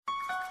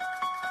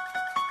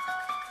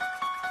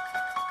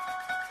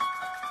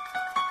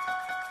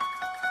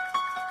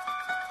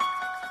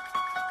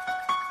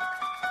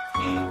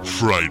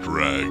Fright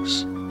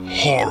Rags,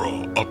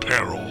 horror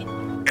apparel,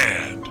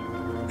 and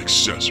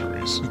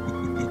accessories.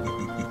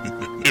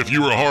 If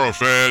you're a horror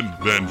fan,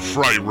 then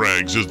Fright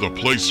Rags is the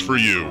place for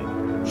you.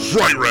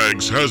 Fright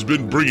Rags has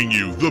been bringing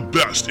you the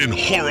best in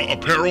horror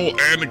apparel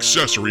and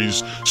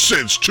accessories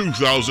since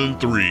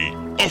 2003.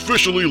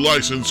 Officially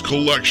licensed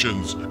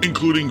collections,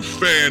 including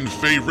fan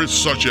favorites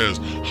such as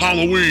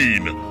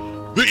Halloween,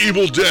 The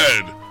Evil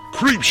Dead,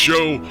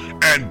 Creepshow,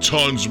 and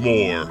tons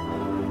more.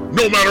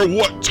 No matter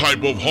what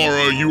type of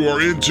horror you are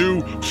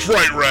into,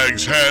 Fright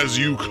Rags has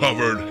you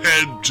covered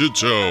head to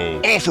toe,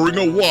 offering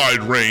a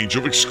wide range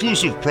of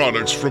exclusive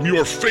products from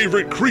your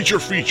favorite creature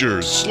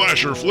features,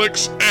 slasher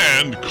flicks,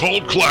 and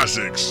cult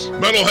classics.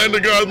 Metal Hand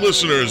of God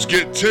listeners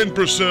get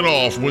 10%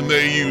 off when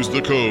they use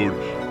the code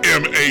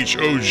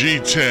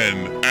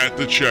MHOG10 at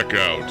the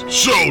checkout.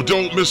 So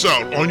don't miss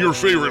out on your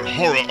favorite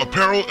horror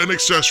apparel and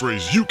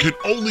accessories you can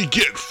only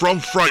get from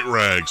Fright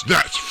Rags.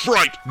 That's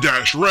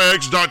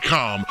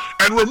fright-rags.com.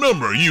 And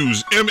remember,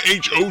 use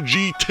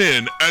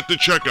MHOG10 at the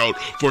checkout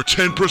for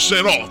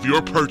 10% off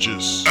your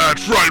purchase at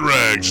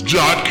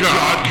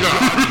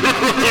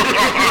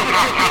frightrags.com.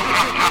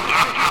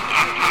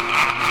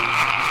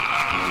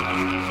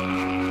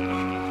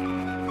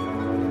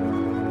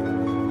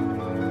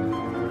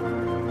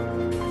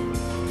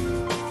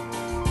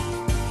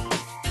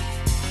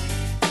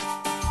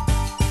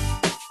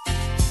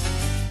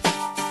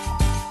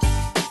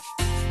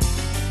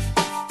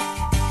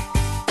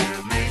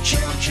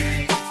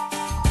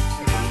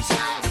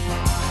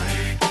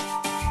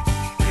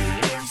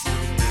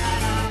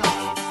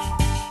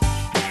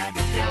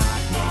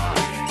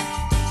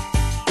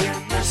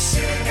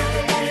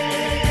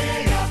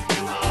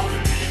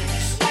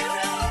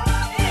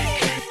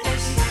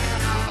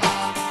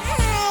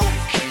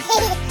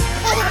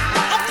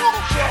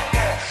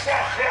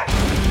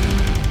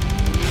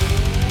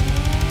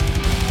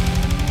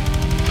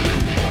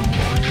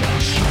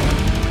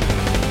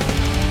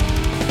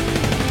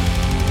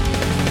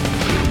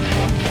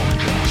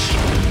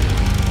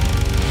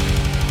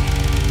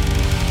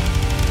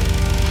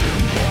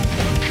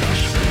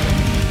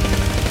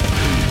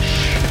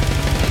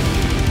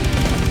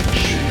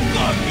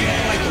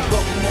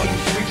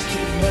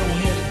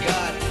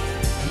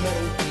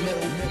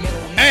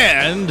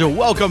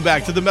 Welcome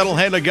back to the Metal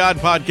Hand of God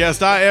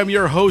podcast. I am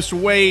your host,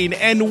 Wayne,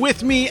 and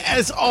with me,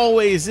 as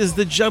always, is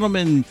the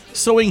gentleman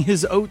sowing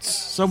his oats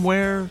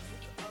somewhere.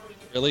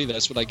 Really?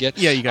 That's what I get?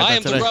 Yeah, you got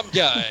that today. I am the rum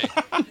guy.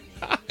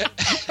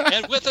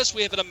 And with us,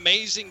 we have an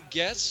amazing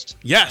guest.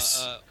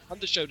 Yes. On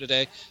the show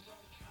today.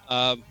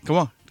 Come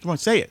on,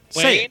 say it.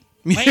 Wayne, say it.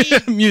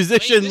 Wayne,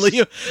 Musician Wayne,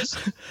 Liam.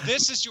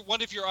 This is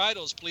one of your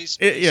idols, please.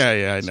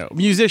 Yeah, I know.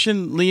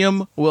 Musician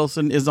Liam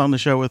Wilson is on the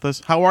show with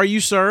us. How are you,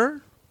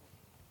 sir?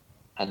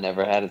 I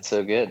never had it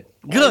so good.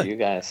 Good. How are you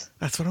guys?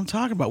 That's what I'm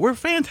talking about. We're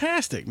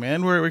fantastic,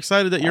 man. We're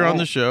excited that you're on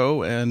the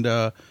show and,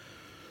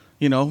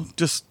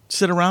 just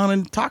sit around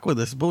and talk with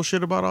us,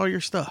 bullshit about all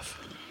your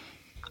stuff.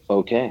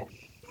 Okay.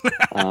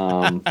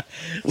 But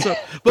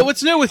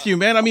what's new with you,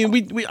 man? I mean,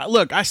 we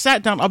look, I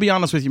sat down, I'll be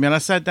honest with you, man. I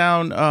sat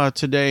down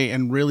today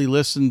and really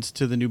listened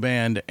to the new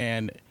band,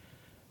 and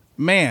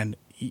man,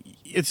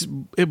 it's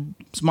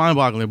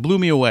mind-boggling. It blew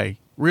me away.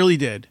 Really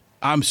did.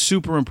 I'm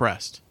super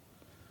impressed.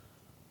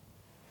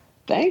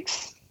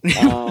 Thanks.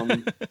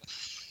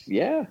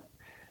 Yeah.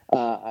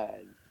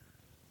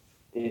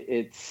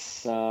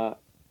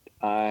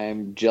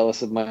 I'm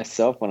jealous of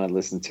myself when I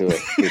listen to it.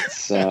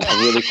 It's a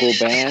really cool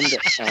band.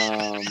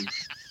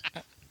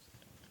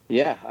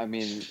 Yeah, I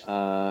mean,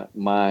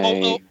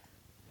 my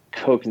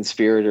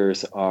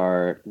co-conspirators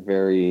are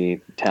very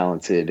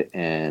talented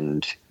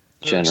and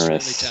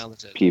generous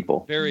talented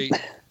people. Very,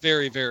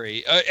 very,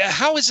 very.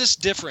 How is this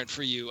different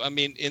for you? I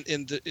mean,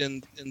 in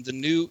the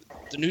new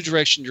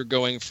direction you're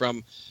going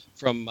from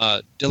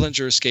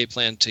Dillinger Escape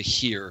Plan to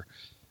here.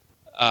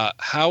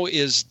 How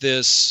is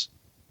this?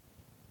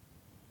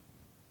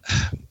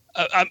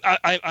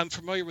 I'm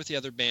familiar with the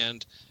other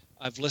band.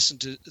 I've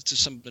listened to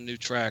some of the new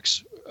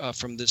tracks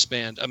from this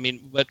band. I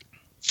mean, but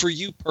for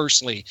you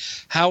personally,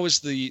 how is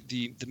the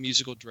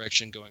musical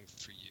direction going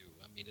for you?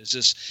 I mean, is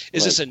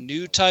this a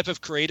new type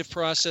of creative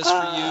process for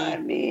you? I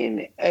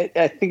mean,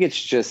 I think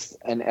it's just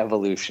an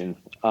evolution.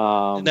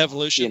 An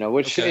evolution,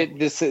 which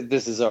this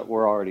is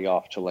we're already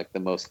off to like the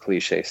most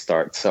cliche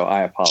start. So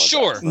I apologize.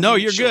 Sure, no,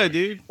 you're good,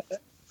 dude.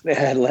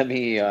 Let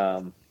me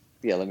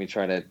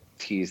try to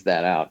tease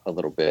that out a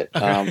little bit.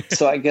 Okay.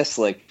 So I guess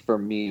like for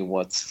me,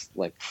 what's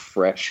like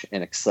fresh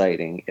and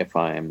exciting, if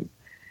I'm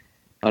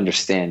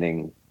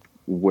understanding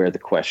where the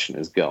question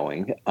is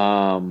going.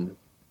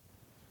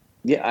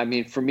 Yeah, I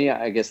mean, for me,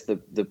 I guess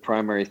the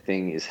primary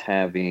thing is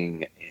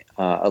having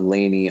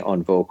Eleni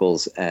on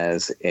vocals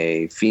as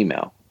a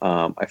female.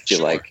 I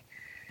feel like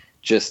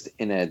just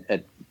in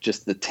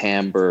just the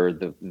timbre,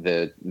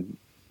 the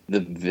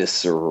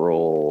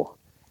visceral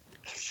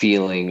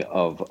feeling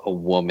of a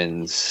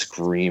woman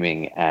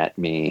screaming at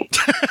me,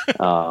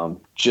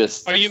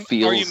 just are you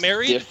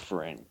married?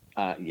 Different.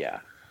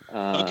 Yeah.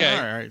 Okay.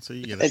 All right. So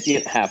you get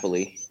it.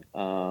 Happily.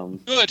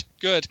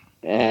 Good.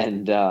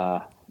 And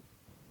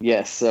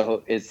Yeah,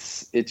 so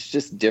it's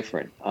just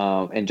different,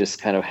 and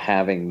just kind of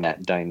having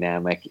that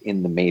dynamic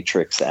in the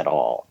Matrix at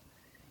all,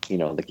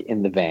 like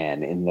in the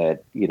van, in the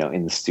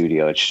in the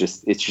studio. It's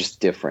just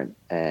different,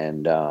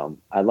 and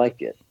I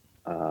like it.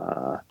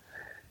 I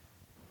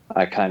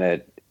kind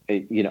of,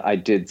 I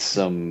did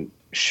some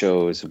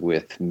shows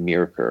with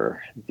Mirker,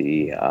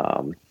 the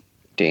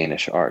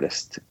Danish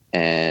artist,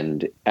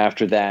 and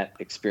after that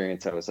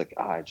experience, I was like,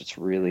 I just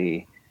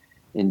really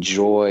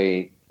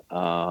enjoy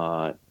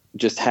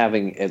just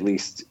having at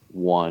least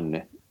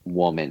one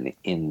woman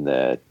in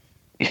the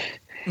in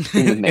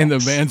the In the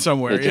mix. band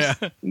somewhere.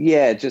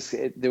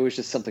 There was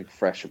just something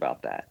fresh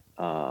about that.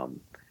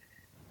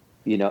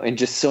 In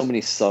just so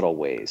many subtle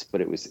ways,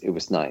 but it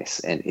was nice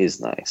and is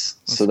nice.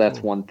 So that's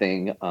cool. one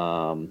thing.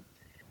 And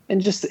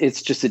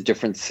it's just a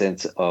different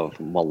sense of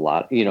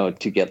melodic,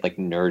 to get like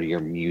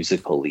nerdier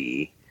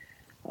musically.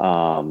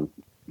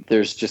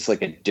 There's just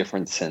like a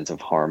different sense of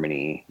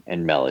harmony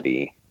and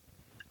melody.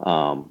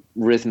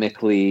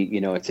 Rhythmically,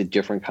 it's a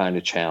different kind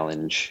of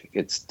challenge.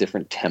 It's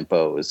different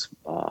tempos.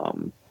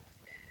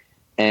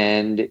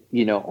 And,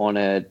 on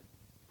a,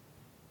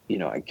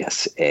 I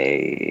guess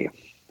I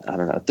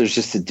don't know, there's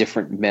just a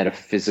different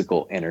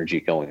metaphysical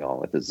energy going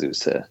on with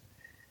Azusa.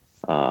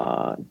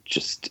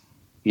 Just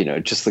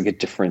like a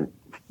different,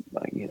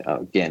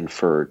 again,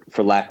 for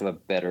lack of a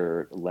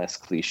better, less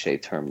cliche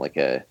term, like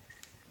a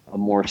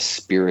more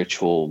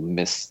spiritual,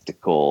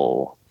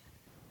 mystical,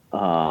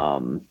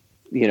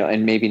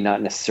 and maybe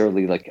not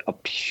necessarily like a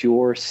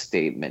pure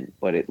statement,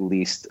 but at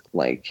least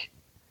like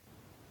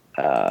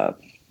a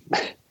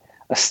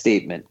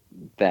statement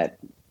that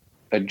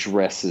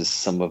addresses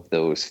some of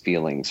those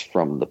feelings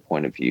from the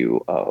point of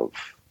view of,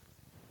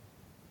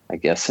 I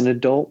guess, an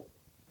adult.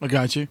 I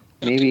got you.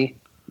 Maybe.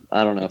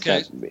 I don't know Okay.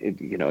 if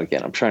that,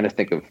 again, I'm trying to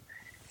think of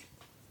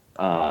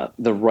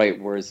the right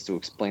words to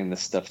explain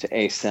this stuff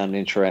to sound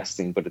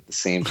interesting, but at the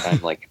same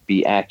time, like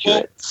be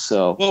accurate.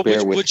 So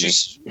bear with me.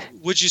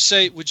 Would you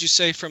say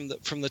from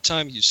the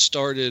time you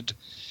started,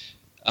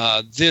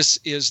 this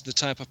is the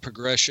type of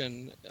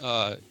progression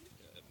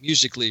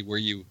musically where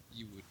you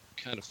would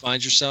kind of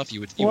find yourself?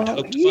 You would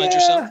hope to find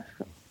yourself?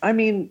 I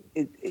mean,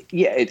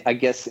 I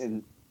guess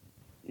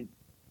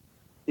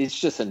it's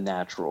just a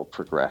natural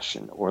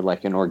progression, or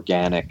like an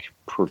organic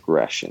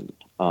progression.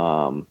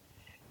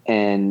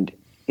 And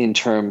in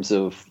terms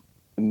of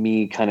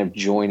me kind of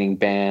joining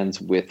bands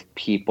with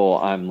people,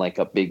 I'm like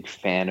a big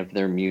fan of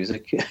their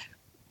music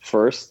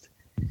first.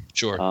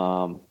 Sure.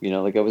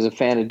 Like I was a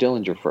fan of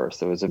Dillinger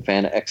first. I was a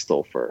fan of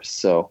Extol first.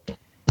 So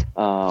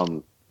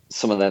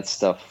some of that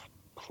stuff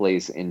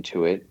plays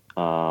into it.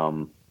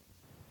 But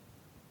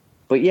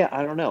yeah,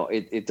 I don't know.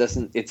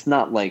 It's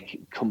not like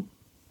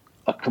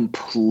a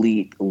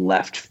complete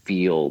left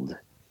field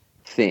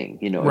thing.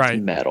 Right.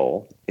 It's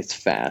metal, it's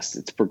fast,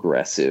 it's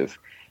progressive.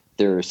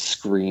 There's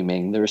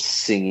screaming, there's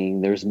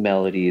singing, there's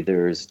melody,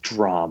 there's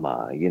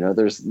drama.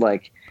 There's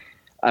like,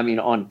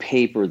 on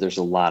paper, there's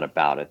a lot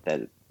about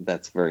it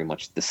that's very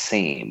much the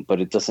same,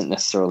 but it doesn't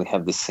necessarily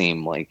have the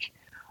same like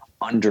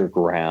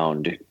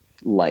underground,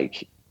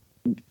 like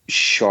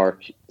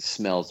shark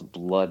smells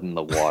blood in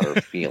the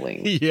water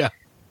feeling. Yeah.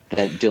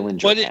 That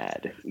Dillinger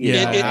had.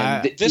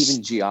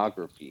 Even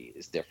geography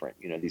is different.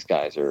 These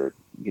guys are,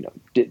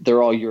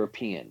 they're all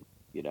European.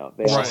 They all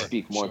Right.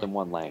 speak more than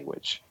one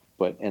language.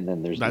 And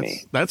then there's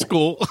me. That's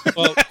cool.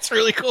 Well, That's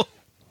really cool.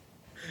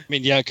 I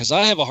mean, yeah, because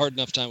I have a hard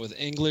enough time with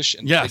English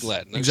and Yes, Big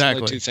Latin. Those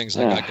exactly. are the two things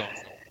I got going.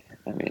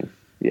 I mean,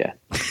 yeah.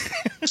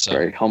 So,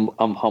 Very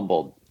I'm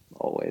humbled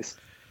always.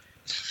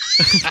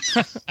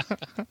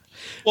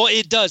 well,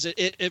 it does.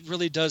 It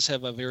really does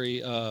have a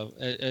very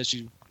as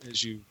you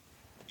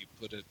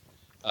put it.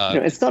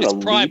 It's not a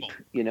primal.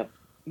 leap.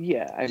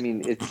 Yeah, I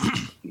mean,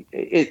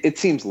 it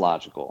seems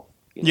logical.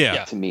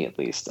 Yeah. To me at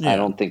least. Yeah. I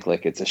don't think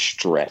like it's a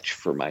stretch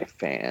for my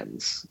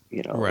fans.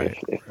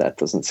 Right. if that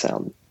doesn't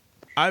sound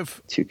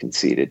I've too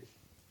conceited.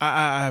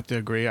 I have to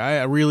agree.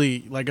 I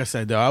really, like I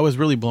said, though, I was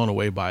really blown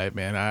away by it,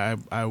 man.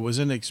 I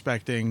wasn't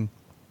expecting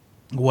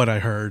what I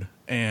heard,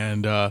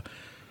 and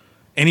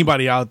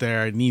anybody out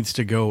there needs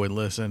to go and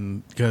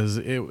listen because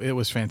it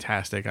was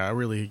fantastic. I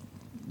really,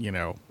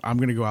 I'm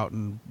gonna go out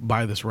and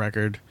buy this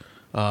record.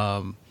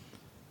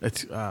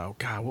 It's God,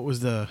 what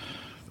was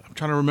I'm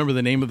trying to remember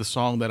the name of the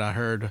song that I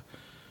heard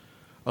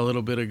a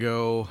little bit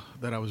ago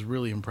that I was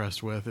really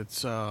impressed with.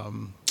 It's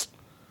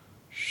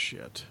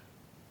shit.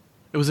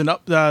 It was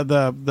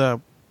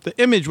the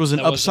image was an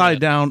That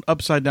wasn't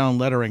upside down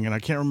lettering, and I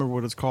can't remember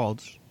what it's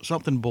called.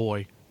 Something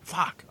Boy.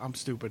 Fuck, I'm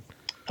stupid.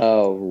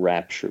 Oh,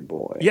 Rapture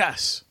Boy.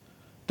 Yes,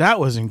 that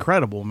was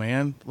incredible,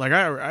 man. Like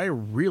I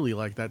really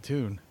like that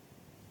tune.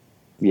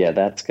 Yeah,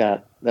 that's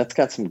got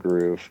some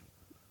groove,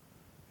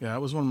 Yeah, it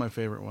was one of my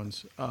favorite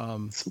ones.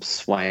 some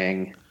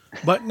swang.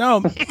 But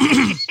no,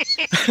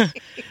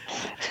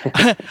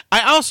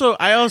 I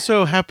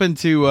also happened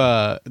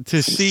to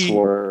see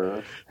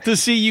Swerve.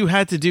 you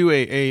had to do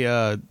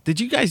a did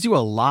you guys do a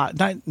lot,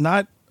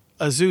 not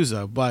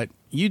Azusa, but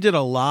you did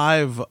a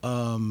live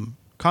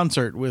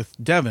concert with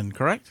Devin,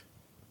 correct?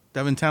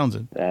 Devin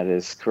Townsend. That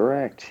is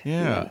correct.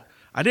 Yeah.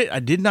 I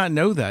did not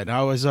know that.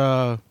 I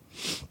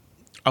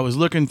was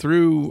looking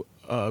through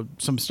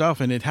some stuff,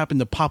 and it happened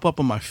to pop up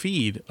on my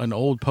feed, an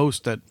old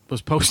post that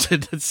was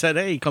posted that said,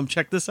 "Hey, come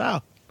check this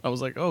out." I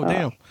was like, "Oh,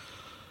 damn."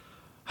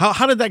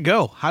 How did that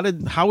go?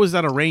 How was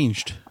that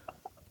arranged?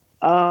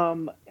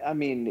 I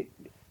mean,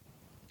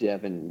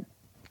 Devin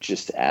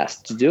just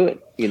asked to do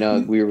it.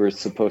 We were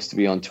supposed to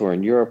be on tour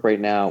in Europe right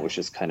now, which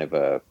is kind of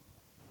a,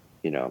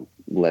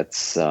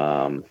 let's,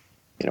 when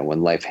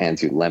life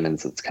hands you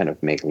lemons, let's kind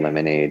of make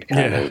lemonade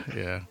kind of.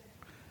 Yeah.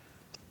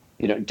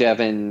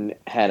 Devin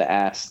had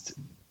asked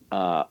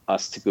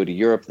us to go to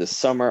Europe this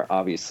summer.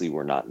 Obviously,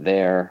 we're not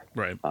there.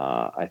 Right.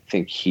 I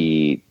think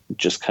he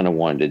just kind of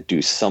wanted to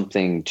do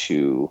something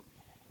to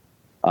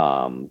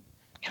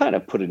kind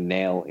of put a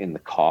nail in the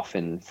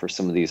coffin for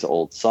some of these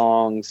old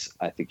songs.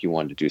 I think he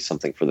wanted to do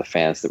something for the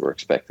fans that were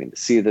expecting to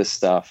see this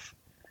stuff.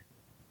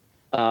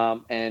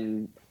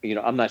 And,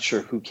 I'm not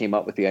sure who came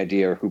up with the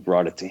idea or who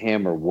brought it to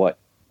him or what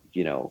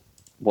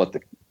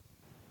the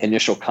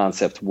initial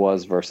concept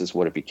was versus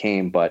what it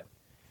became. But,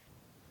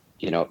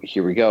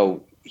 here we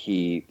go.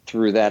 He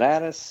threw that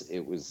at us.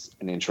 It was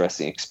an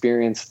interesting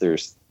experience.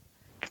 There's,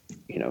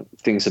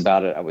 things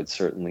about it I would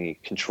certainly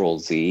Control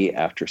Z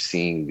after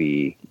seeing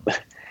the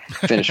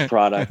finished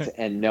product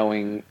and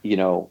knowing,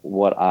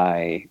 what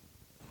I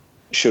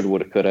should,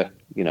 woulda, coulda,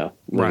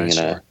 living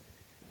in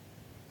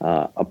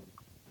a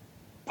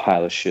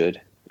pile of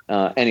should.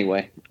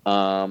 Anyway,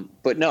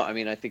 but no, I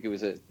mean, I think it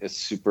was a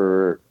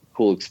super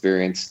cool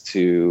experience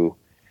to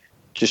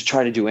just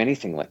try to do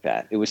anything like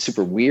that. It was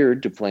super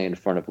weird to play in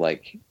front of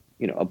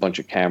a bunch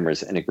of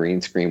cameras and a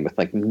green screen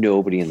with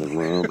nobody in the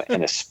room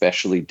and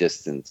especially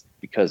distanced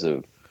because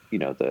of,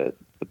 the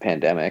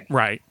pandemic.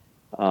 Right.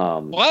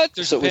 What?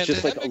 There's so a it was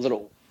just pandemic? a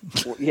little,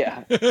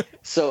 yeah.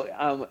 So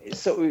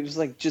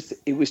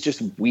it was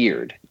just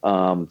weird.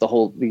 The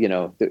whole,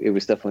 it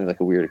was definitely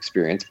a weird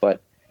experience,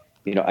 but,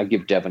 I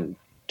give Devin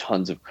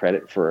tons of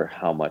credit for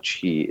how much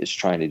he is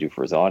trying to do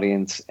for his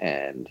audience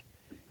and,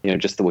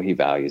 just the way he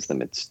values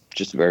them. It's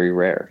just very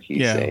rare. He's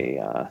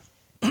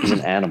he's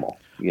an animal,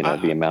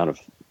 the amount of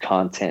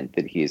content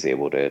that he is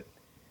able to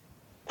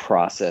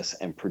process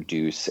and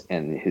produce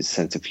and his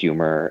sense of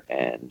humor.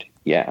 And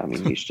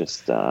he's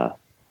just, I'm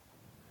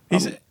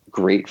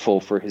grateful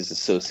for his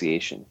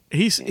association.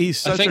 He's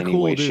such a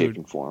cool way, dude. Shape,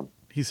 and form.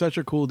 He's such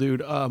a cool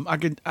dude.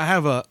 I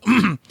have a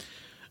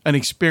an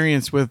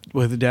experience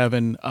with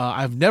Devin.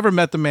 I've never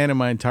met the man in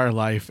my entire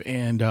life,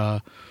 and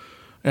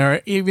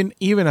or even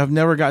I've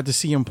never got to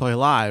see him play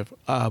live.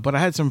 But I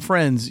had some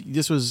friends.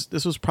 This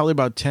was probably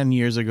about 10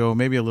 years ago,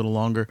 maybe a little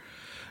longer,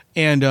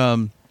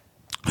 and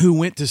who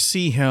went to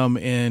see him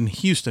in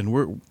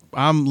Houston.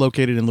 I'm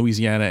located in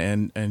Louisiana,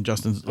 and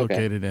Justin's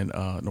located in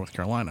North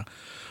Carolina.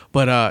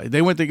 But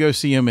they went to go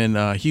see him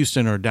in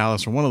Houston or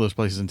Dallas or one of those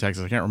places in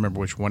Texas. I can't remember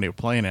which one they were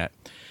playing at.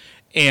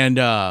 And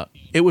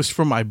it was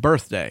for my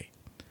birthday.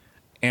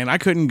 And I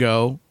couldn't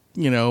go,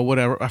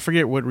 whatever. I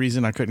forget what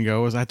reason I couldn't go.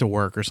 It was I had to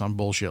work or some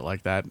bullshit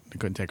like that. I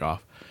couldn't take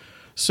off.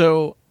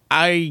 So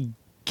I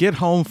get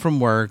home from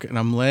work and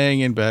I'm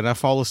laying in bed. I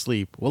fall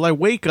asleep. Well, I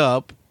wake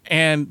up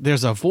and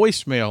there's a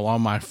voicemail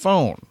on my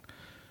phone.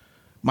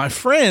 My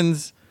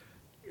friends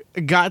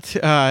got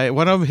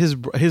one of his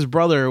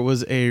brother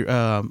was a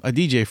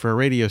DJ for a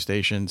radio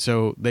station,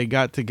 so they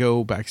got to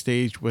go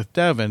backstage with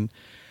Devin,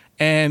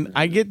 and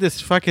I get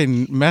this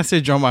fucking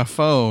message on my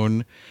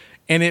phone,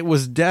 and it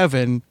was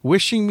Devin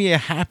wishing me a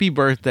happy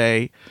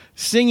birthday,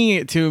 singing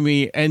it to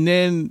me, and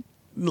then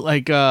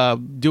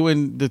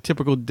doing the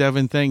typical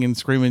Devin thing and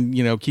screaming,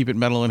 keep it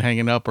metal and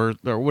hanging up or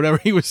whatever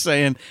he was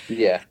saying.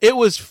 Yeah. It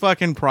was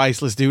fucking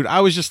priceless, dude.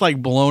 I was just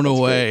blown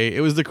away. Great.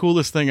 It was the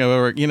coolest thing I've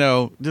ever,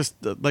 just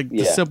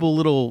the simple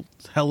little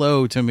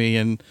hello to me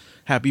and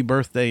happy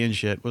birthday and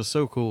shit was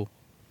so cool.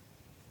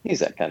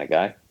 He's that kind of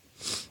guy.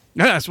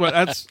 Yeah,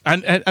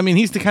 I mean,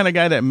 he's the kind of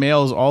guy that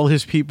mails all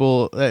his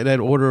people that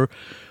order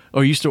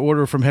or used to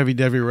order from Heavy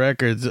Devi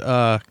Records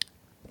a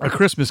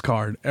Christmas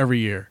card every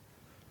year.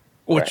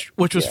 Which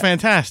was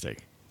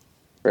fantastic.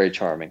 Very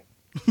charming.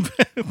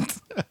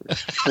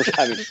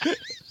 I mean,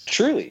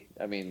 truly.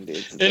 I mean,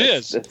 it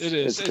is.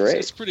 It's great.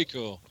 It's pretty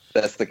cool.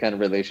 That's the kind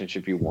of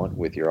relationship you want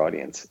with your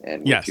audience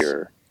and with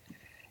your,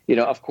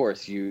 of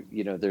course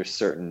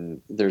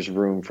there's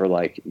room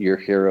for your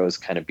heroes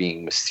kind of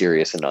being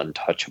mysterious and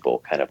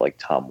untouchable, kind of like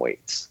Tom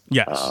Waits.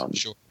 Yes.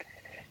 Sure.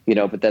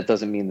 But that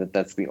doesn't mean that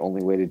that's the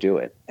only way to do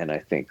it. And I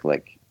think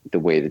the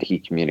way that he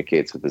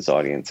communicates with his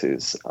audience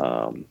is,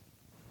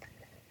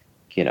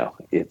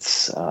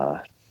 it's,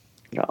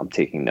 I'm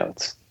taking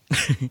notes.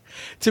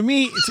 to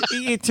me,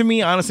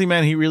 honestly,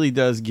 man, he really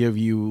does give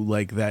you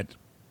that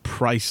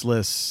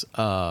priceless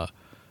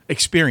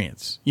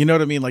experience. You know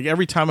what I mean?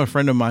 Every time a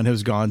friend of mine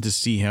has gone to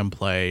see him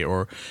play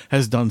or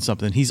has done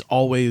something, he's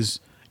always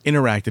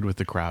interacted with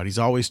the crowd. He's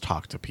always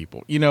talked to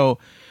people,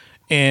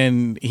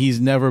 and he's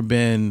never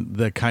been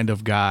the kind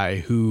of guy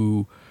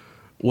who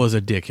was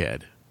a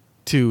dickhead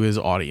to his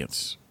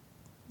audience.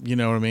 You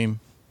know what I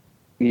mean?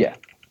 Yeah.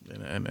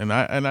 And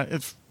I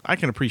I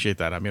can appreciate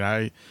that. I mean,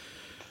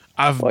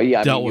 I've Well,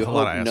 yeah, dealt I mean, with you a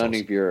lot of hope assholes.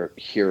 none of your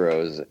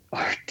heroes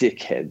are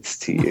dickheads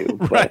to you.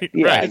 But Right,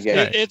 yeah, right. I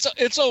get it.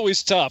 It's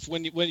always tough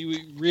when you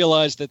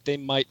realize that they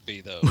might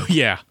be though.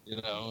 Yeah. You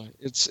know,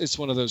 it's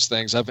one of those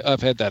things.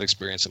 I've had that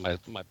experience in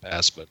my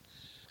past,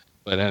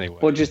 but anyway.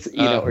 Well, just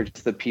or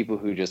just the people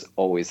who just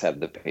always have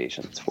the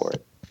patience for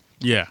it.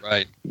 Yeah.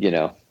 Right.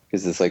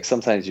 Because it's like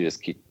sometimes you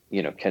just keep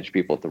catch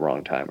people at the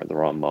wrong time or the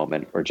wrong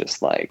moment, or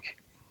just like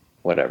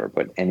whatever.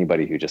 But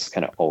anybody who just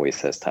kind of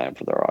always has time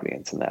for their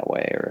audience in that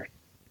way, or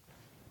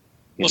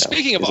well,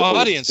 speaking of is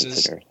always audiences,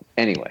 considered.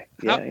 Anyway,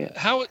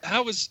 how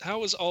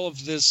is all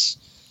of this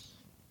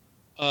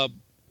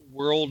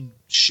world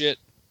shit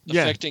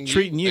affecting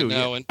treating you right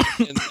now and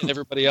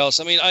everybody else?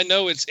 I mean, I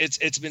know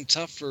it's been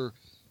tough for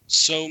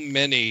so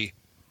many.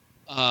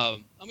 I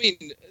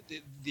mean,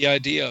 the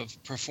idea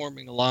of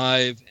performing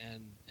live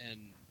and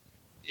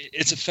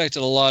it's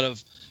affected a lot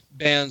of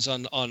bands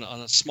on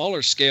a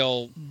smaller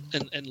scale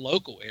in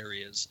local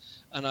areas.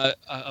 And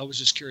I was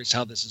just curious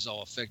how this has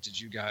all affected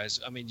you guys.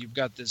 I mean, you've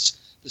got this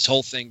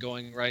whole thing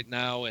going right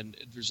now, and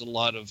there's a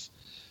lot of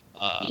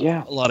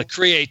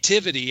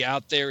creativity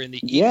out there in the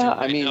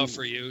ether now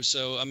for you.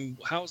 So,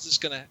 how is this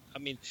gonna? I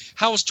mean,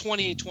 how is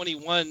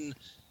 2021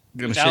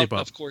 gonna shape up?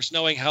 Of course,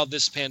 knowing how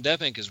this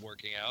pandemic is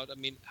working out. I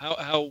mean,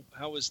 how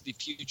is the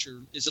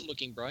future? Is it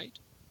looking bright?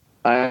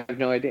 I have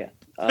no idea.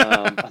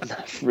 I'm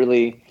not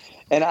really,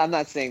 and I'm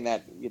not saying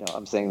that,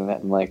 I'm saying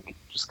that in like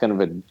just kind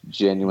of a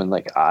genuine,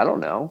 like, I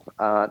don't know.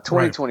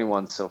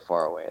 2021's so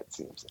far away, it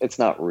seems. It's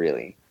not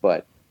really,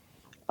 but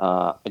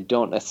I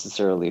don't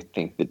necessarily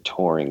think the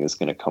touring is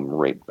going to come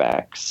right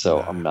back. So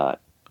I'm not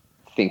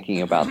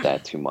thinking about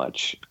that too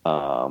much.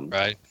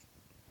 Right.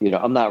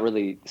 I'm not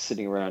really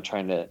sitting around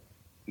trying to,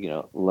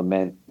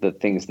 lament the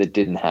things that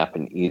didn't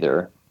happen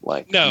either.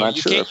 Like, no, I'm not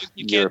sure if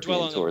you can't dwell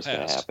European on tour is the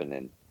going to past. happen.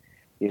 And,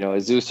 a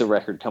Azusa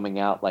record coming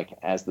out, like,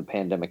 as the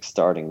pandemic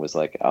starting was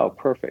like, oh,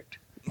 perfect.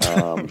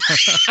 So,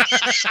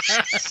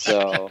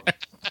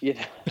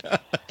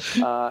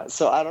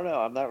 so I don't know.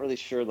 I'm not really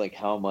sure, like,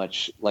 how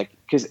much, like,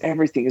 because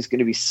everything is going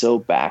to be so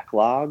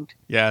backlogged.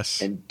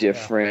 Yes. And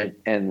different.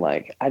 Yeah. And,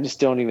 like, I just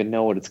don't even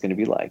know what it's going to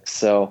be like.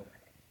 So,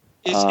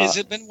 Is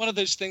it been one of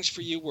those things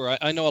for you where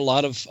I know a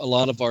lot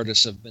of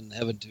artists have been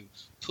having to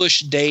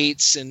push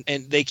dates and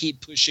they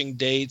keep pushing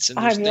dates and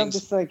there's things. I'm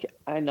just like,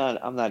 I'm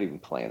not even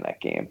playing that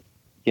game.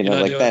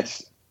 Like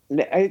that's,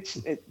 I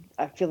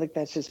feel like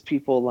that's just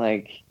people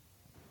like,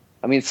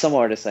 I mean, some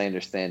artists I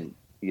understand,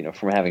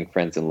 from having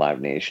friends in Live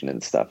Nation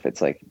and stuff,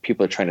 it's like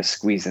people are trying to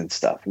squeeze in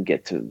stuff and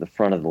get to the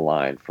front of the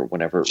line for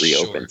whenever it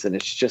reopens. Sure. And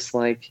it's just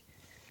like,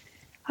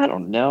 I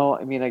don't know.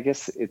 I mean, I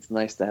guess it's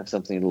nice to have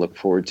something to look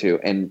forward to.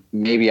 And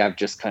maybe I've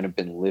just kind of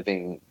been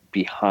living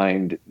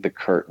behind the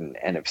curtain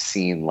and have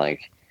seen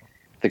like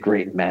the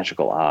great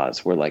magical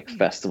Oz where like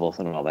festivals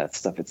and all that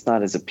stuff, it's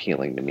not as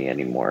appealing to me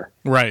anymore.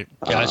 Right.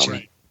 Yeah, that's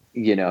right.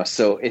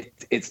 So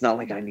it's not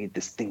like I need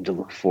this thing to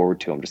look forward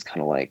to. I'm just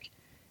kind of like,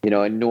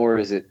 and nor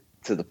is it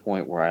to the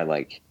point where I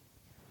like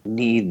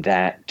need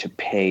that to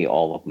pay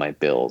all of my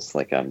bills.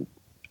 Like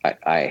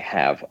I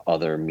have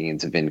other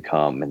means of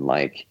income and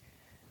like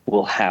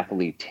will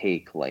happily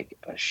take like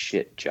a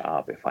shit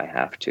job if I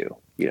have to,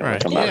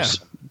 right. like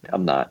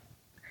I'm not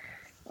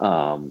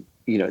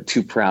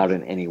too proud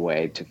in any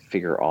way to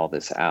figure all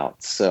this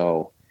out.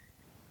 So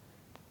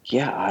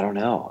yeah, I don't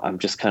know. I'm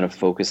just kind of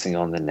focusing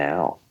on the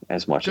now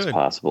as much as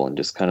possible and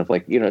just kind of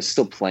like,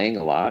 still playing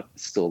a lot,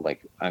 still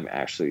like I'm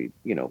actually,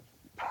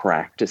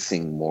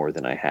 practicing more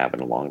than I have in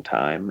a long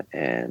time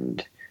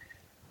and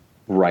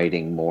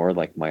writing more.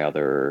 Like my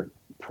other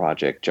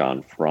project,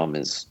 John Frum,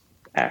 is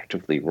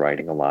actively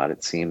writing a lot,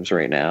 it seems,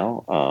 right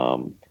now.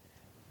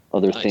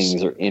 Other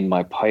things are in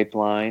my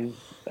pipeline.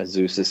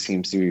 Azusa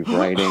seems to be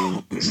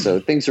writing. So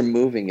things are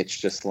moving. It's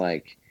just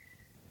like,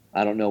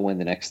 I don't know when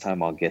the next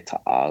time I'll get to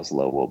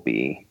Oslo will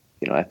be.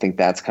 I think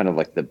that's kind of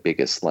like the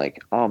biggest,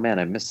 like, oh man,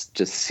 I miss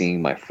just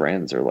seeing my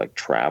friends or like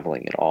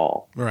traveling at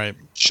all. Right.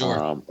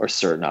 Sure. Or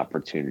certain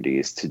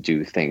opportunities to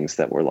do things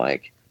that were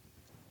like,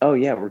 oh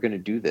yeah, we're going to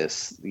do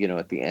this,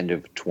 at the end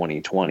of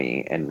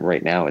 2020. And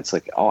right now it's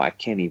like, oh, I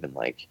can't even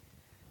like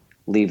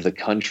leave the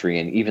country,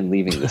 and even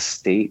leaving the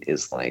state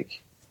is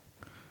like,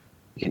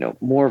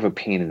 more of a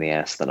pain in the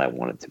ass than I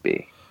want it to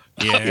be.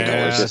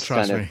 Yeah, just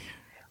trust me.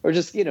 Or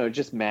just,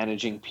 just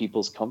managing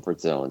people's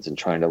comfort zones and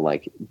trying to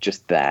like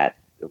just that,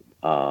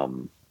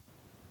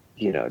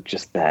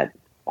 just that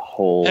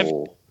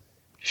whole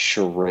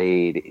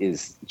charade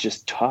is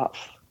just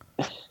tough.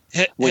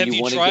 Have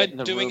you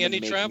tried doing any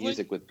traveling?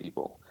 Music with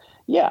people.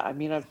 Yeah, I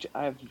mean,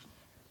 I've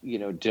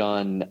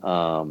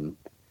done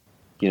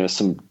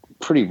some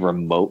pretty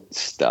remote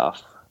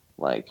stuff.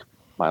 Like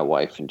my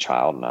wife and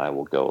child and I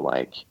will go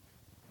like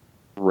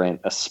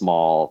rent a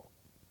small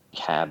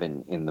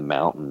cabin in the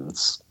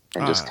mountains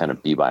and just kind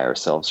of be by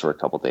ourselves for a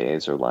couple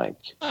days, or like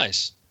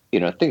nice,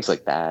 things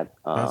like that.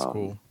 That's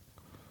cool.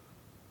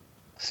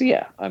 So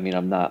yeah, I mean,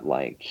 I'm not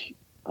like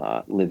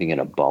living in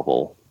a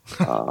bubble.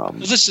 Well,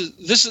 this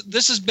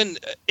has been,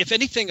 if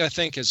anything, I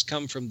think has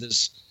come from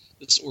this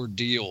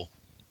ordeal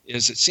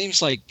is it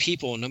seems like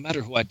people, no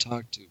matter who I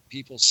talk to,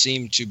 people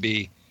seem to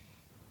be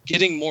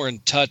getting more in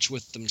touch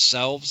with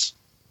themselves.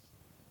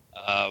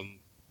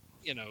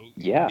 You know,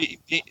 Yeah.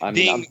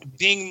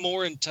 being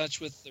more in touch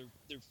with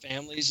their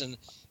families and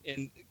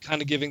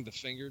kind of giving the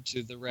finger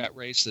to the rat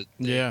race that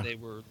they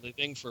were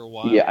living for a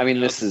while. Yeah, I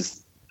mean, this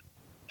is,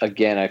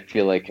 again, I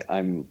feel like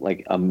I'm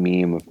like a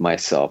meme of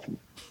myself.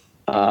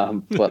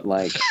 But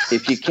like,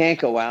 if you can't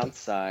go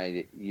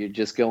outside, you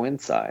just go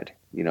inside.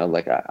 You know,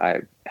 like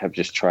I have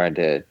just tried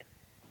to,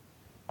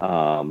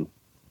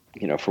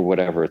 you know, for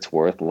whatever it's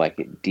worth,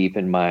 like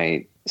deepen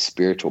my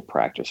spiritual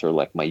practice, or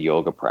like my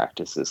yoga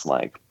practice is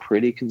like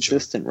pretty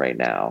consistent right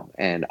now.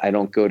 And I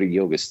don't go to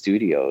yoga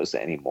studios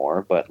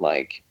anymore, but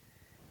like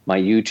my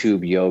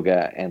YouTube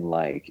yoga and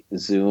like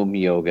Zoom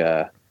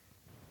yoga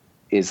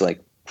is like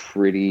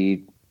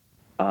pretty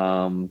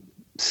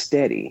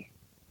steady.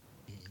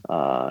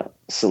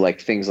 So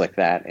like things like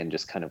that, and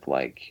just kind of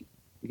like,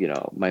 you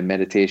know, my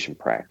meditation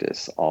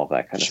practice, all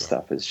that kind of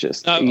stuff is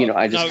just, you know,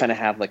 I just kind of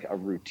have like a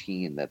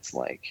routine that's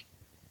like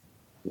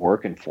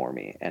working for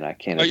me. And I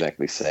can't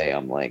exactly say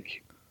I'm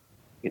like,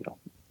 you know,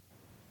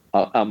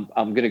 I'm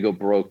going to go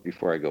broke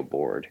before I go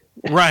bored.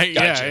 Right.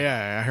 Gotcha.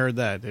 Yeah. I heard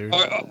that, dude.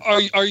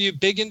 Are you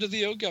big into the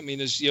yoga? I mean,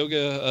 is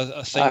yoga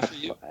a thing for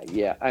you?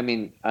 Yeah. I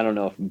mean, I don't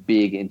know if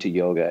big into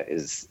yoga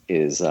is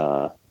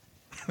the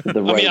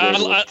right way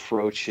to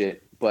approach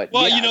it. But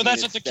well, yeah, you know, I mean,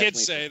 that's what the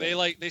kids say.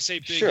 They say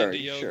big into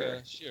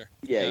yoga. Sure.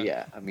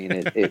 Yeah. I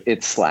mean,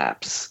 it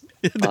slaps.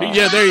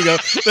 Yeah, there you go.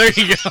 There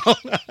you go.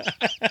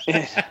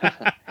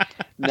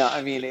 No,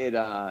 I mean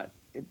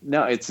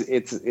no,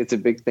 it's a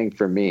big thing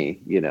for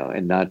me, you know,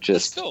 and not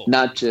just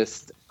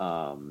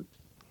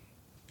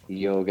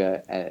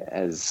yoga,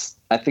 as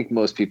I think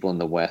most people in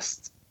the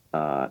West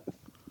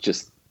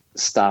just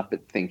stop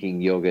at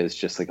thinking yoga is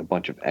just like a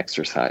bunch of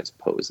exercise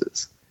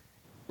poses.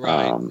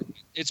 Right.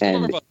 It's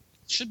more of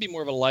should be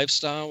more of a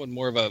lifestyle and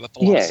more of a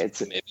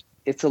philosophy. Yeah,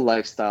 it's a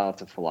lifestyle,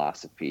 it's a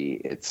philosophy.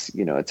 It's,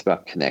 you know, it's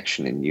about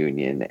connection and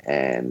union,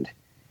 and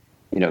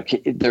you know,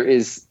 there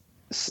is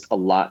a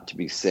lot to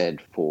be said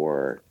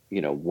for,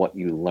 you know, what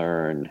you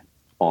learn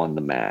on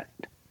the mat.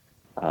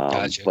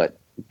 Gotcha. But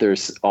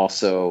there's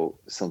also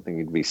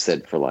something to be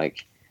said for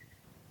like,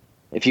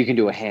 if you can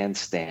do a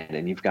handstand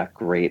and you've got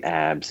great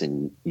abs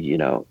and, you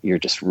know, you're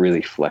just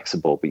really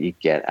flexible, but you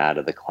get out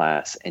of the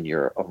class and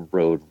you're a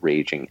road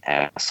raging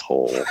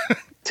asshole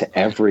to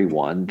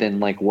everyone, then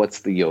like,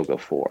 what's the yoga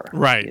for?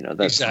 Right. You know,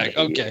 that's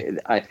exactly. Okay.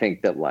 I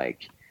think that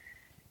like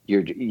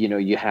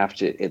you have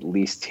to at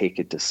least take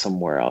it to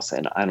somewhere else.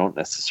 And I don't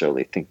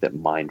necessarily think that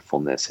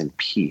mindfulness and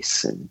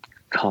peace and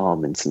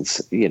calm and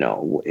you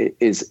know,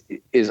 is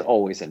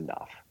always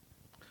enough.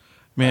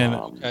 Man.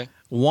 Okay.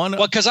 Well,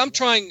 because I'm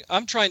trying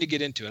to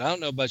get into it. I don't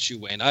know about you,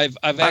 Wayne. I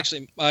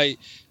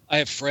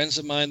have friends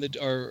of mine that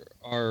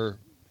are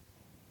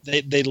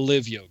they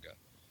live yoga.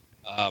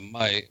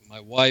 My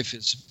wife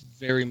is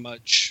very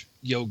much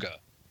yoga.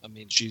 I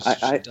mean,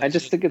 I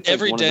just think it's like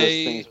every one day. Of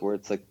those things where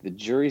it's like the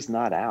jury's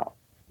not out.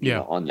 You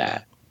know, on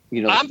that.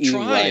 You know, I'm eating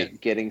trying.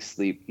 right, getting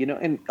sleep. You know,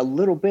 and a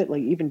little bit,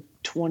 like even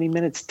 20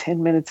 minutes,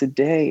 10 minutes a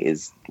day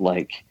is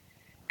like.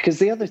 Because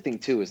the other thing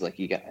too is like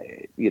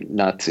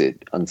not to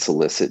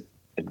unsolicit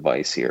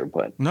advice here,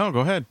 but no, go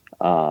ahead.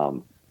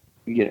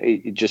 You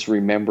know, just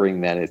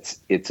remembering that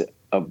it's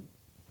a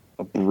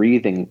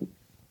breathing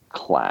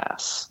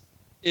class.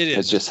 It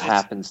is. It just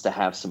happens to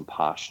have some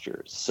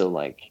postures. So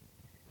like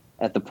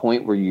at the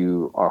point where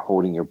you are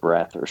holding your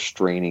breath or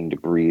straining to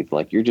breathe,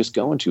 like you're just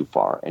going too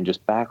far, and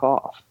just back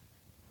off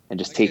and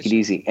just take it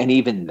easy. And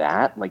even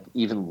that, like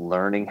even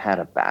learning how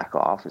to back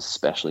off,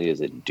 especially as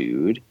a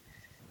dude,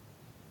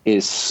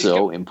 is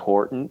so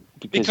important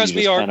because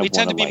we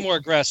tend to be more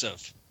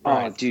aggressive.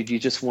 Right. Oh, dude, you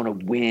just want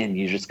to win.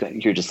 You're just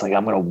like,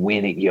 I'm going to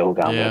win at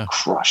yoga. I'm going to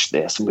crush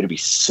this. I'm going to be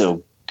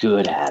so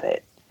good at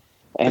it.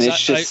 And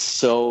it's just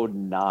so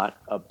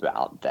not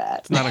about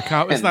that. It's not a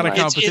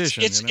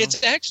competition.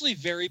 It's actually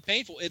very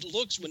painful. It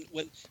looks when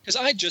because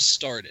I just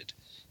started.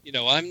 You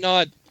know, I'm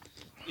not.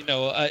 You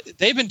know,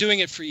 they've been doing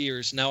it for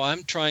years. Now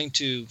I'm trying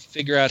to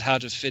figure out how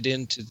to fit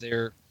into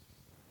their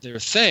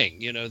thing.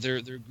 You know, their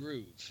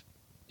groove.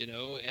 You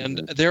know, and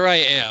there I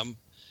am,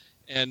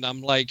 and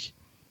I'm like,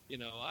 you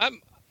know,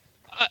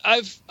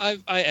 I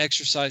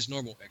exercise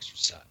normal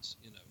exercise.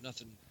 You know,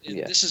 nothing.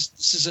 Yeah. This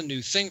is a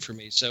new thing for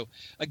me. So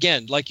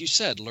again, like you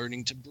said,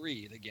 learning to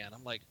breathe again.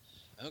 I'm like,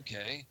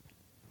 okay,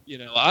 you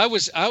know, I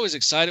was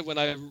excited when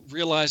I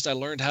realized I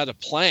learned how to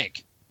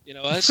plank. You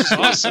know, this is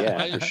awesome.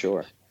 Yeah, for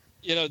sure.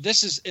 You know,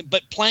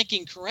 but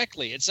planking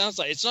correctly. It sounds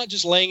like it's not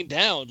just laying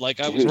down like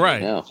I was.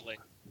 Right.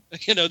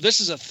 You know,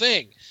 this is a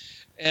thing.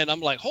 And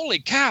I'm like, holy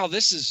cow,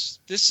 this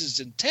is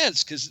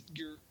intense because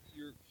you're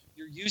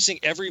using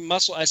every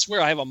muscle. I swear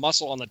I have a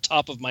muscle on the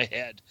top of my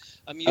head.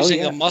 I'm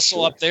using a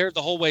muscle up there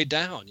the whole way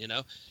down, you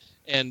know?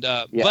 And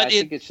I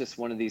think it's just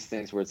one of these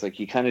things where it's like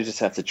you kind of just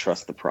have to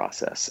trust the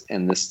process.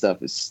 And this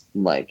stuff is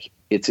like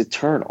it's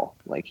eternal.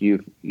 Like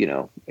you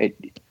know,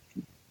 it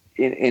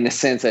in a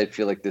sense I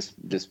feel like this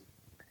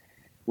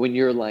when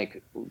you're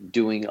like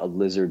doing a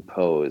lizard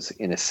pose,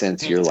 in a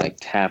sense, you're like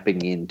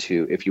tapping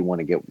into, if you want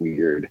to get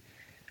weird,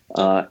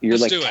 you're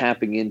Let's like do it.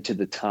 tapping into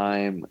the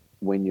time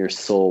when your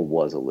soul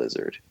was a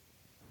lizard.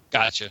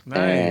 Gotcha. Nice.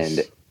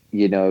 And,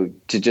 you know,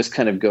 to just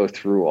kind of go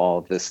through all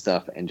of this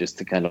stuff and just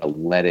to kind of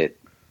let it,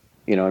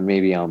 you know, and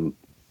maybe I'm,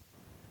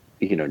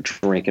 you know,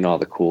 drinking all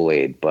the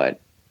Kool-Aid, but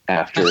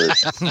after,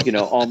 you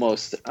know,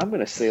 almost, I'm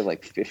going to say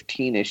like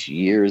 15-ish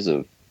years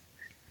of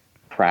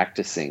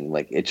practicing,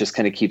 like it just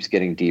kind of keeps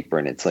getting deeper,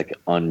 and it's like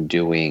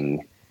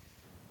undoing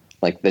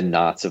like the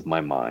knots of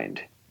my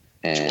mind.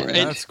 And Sure.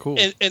 That's cool.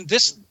 And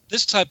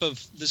this type of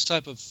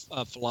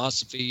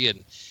philosophy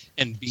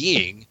and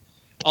being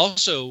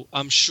also,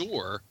 I'm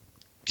sure,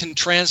 can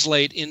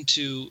translate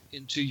into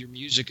your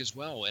music as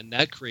well, and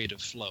that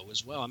creative flow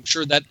as well. I'm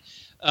sure that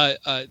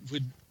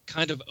would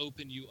kind of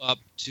open you up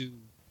to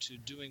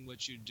doing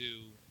what you do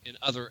in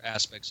other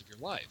aspects of your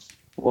life.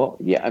 well,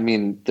 yeah, I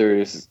mean,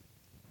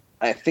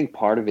 I think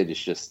part of it is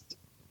just,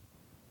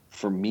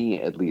 for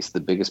me at least, the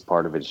biggest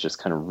part of it is just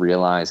kind of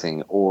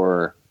realizing,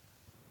 or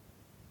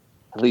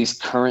at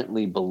least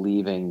currently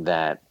believing,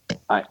 that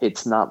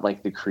it's not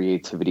like the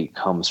creativity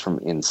comes from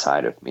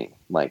inside of me.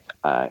 Like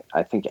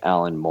I think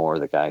Alan Moore,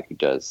 the guy who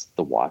does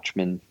The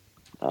Watchmen.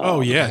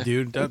 Oh yeah, okay.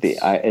 dude. That's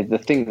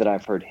The thing that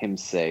I've heard him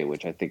say,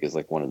 which I think is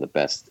like one of the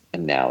best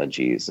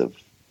analogies of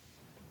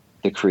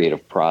the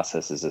creative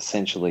process, is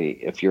essentially,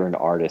 if you're an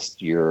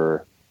artist,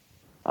 you're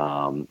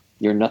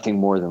nothing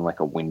more than like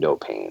a window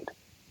pane,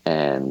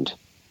 and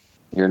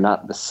you're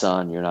not the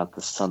sun, you're not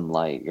the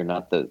sunlight, you're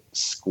not the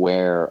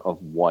square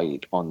of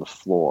white on the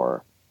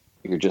floor,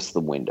 you're just the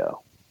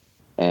window,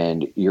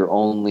 and your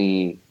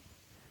only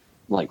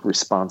like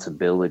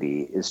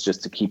responsibility is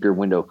just to keep your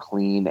window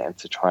clean and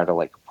to try to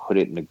like put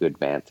it in a good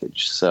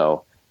vantage.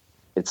 So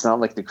it's not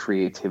like the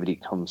creativity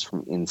comes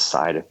from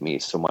inside of me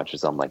so much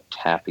as I'm like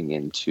tapping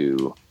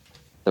into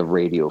the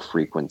radio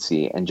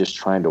frequency and just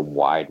trying to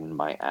widen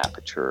my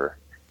aperture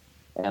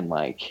and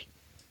like,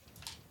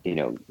 you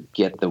know,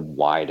 get the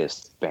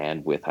widest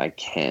bandwidth I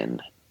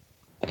can,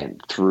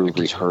 and through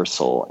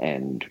rehearsal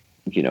and,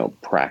 you know,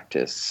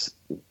 practice,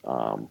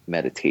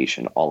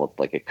 meditation, all of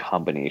like a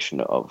combination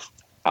of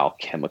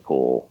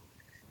alchemical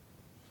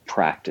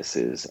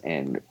practices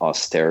and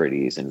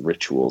austerities and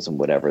rituals and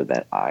whatever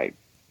that I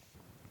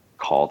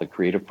call the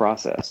creative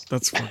process.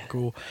 that's fucking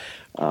cool.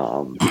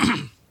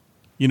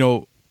 You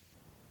know,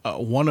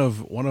 one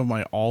of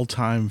my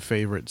all-time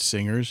favorite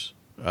singers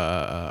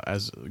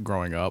as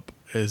growing up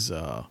is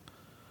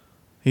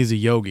he's a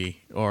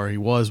yogi, or he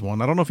was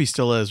one. I don't know if he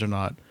still is or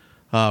not.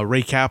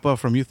 Ray Kappa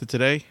from Youth of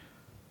Today.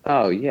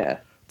 Oh yeah.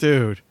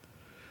 Dude,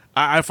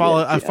 I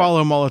follow Yeah, I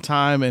follow him all the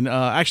time, and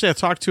actually I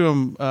talked to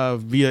him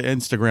via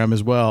Instagram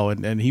as well,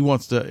 and he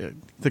wants to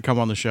come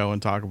on the show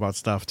and talk about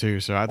stuff too.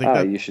 So I think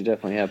that You should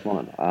definitely have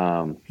him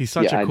on. he's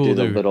such a cool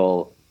dude.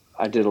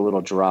 I did a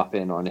little drop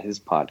in on his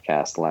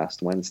podcast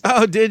last Wednesday.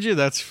 Oh, did you?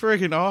 That's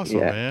freaking awesome,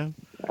 Yeah.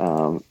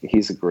 man.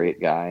 He's a great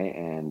guy,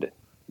 and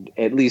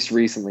at least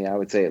recently, I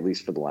would say at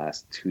least for the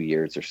last 2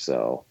 years or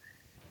so,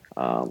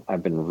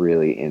 I've been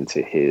really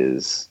into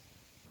his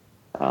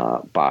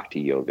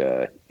bhakti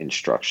yoga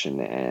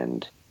instruction,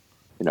 and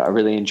you know, I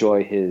really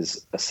enjoy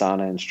his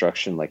asana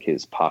instruction, like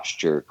his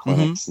posture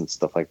clinics and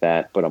stuff like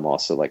that. But I'm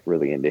also like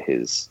really into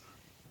his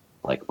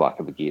like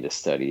Bhagavad Gita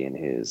study and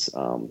his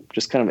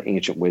just kind of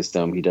ancient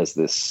wisdom. He does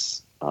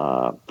this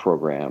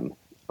program,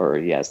 or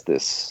he has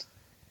this,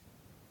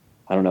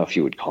 I don't know if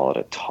you would call it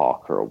a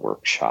talk or a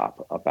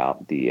workshop,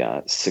 about the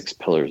 6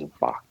 pillars of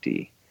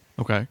bhakti.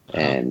 Okay.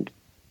 And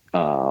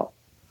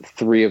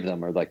 3 of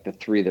them are like the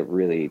 3 that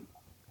really,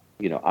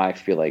 you know, I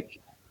feel like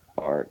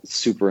are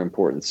super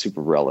important,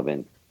 super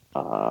relevant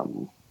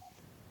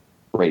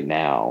right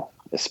now,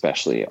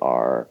 especially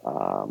are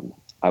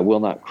I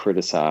will not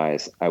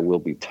criticize, I will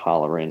be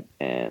tolerant,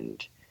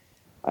 and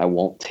I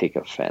won't take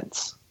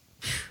offense.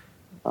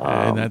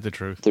 Isn't that the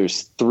truth?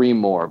 There's 3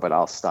 more, but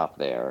I'll stop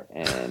there.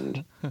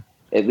 And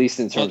at least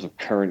in terms of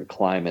current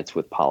climates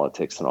with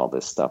politics and all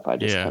this stuff, I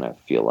just kind of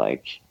feel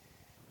like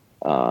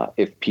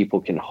if people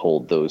can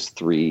hold those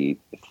 3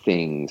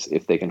 things,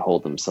 if they can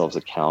hold themselves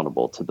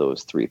accountable to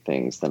those 3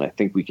 things, then I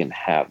think we can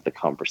have the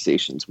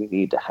conversations we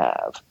need to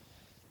have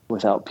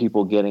without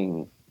people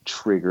getting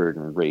triggered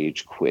and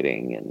rage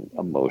quitting and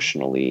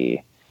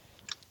emotionally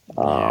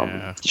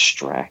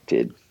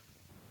distracted.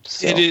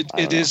 So,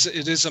 It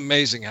is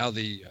amazing how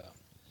the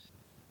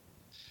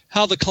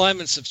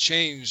climates have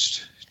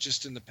changed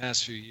just in the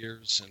past few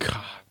years, and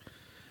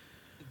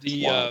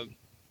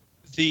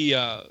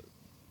the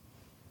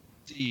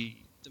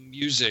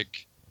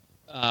music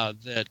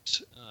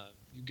that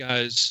you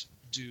guys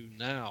do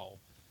now.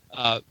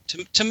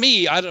 To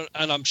me, I don't,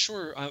 and I'm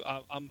sure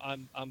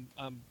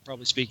I'm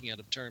probably speaking out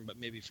of turn, but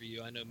maybe for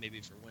you, I know maybe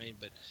for Wayne,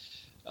 but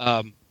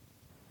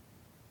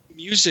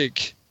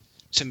music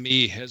to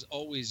me has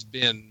always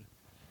been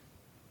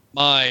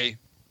my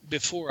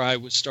before I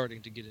was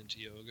starting to get into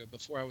yoga,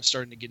 before I was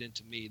starting to get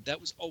into me,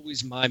 that was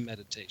always my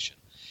meditation.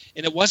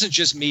 And it wasn't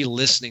just me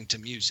listening to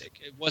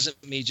music. It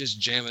wasn't me just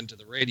jamming to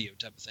the radio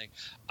type of thing.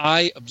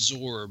 I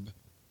absorb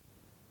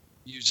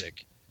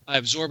music. I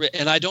absorb it,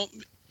 and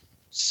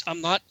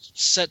I'm not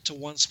set to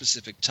one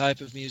specific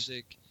type of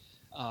music.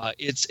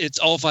 It's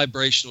all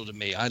vibrational to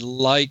me. I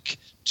like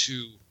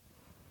to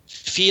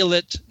feel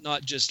it,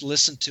 not just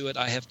listen to it.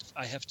 I have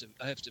to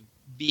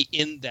be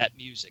in that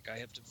music. I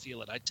have to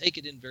feel it. I take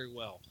it in very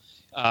well.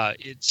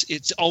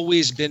 It's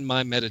always been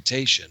my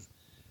meditation,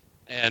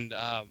 and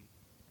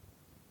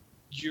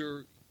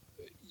you're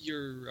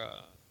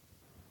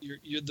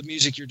the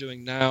music you're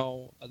doing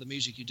now, the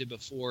music you did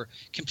before,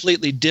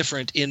 completely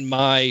different in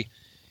my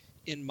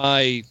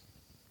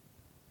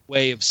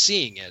way of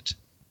seeing it.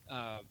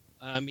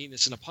 I mean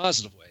this in a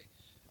positive way,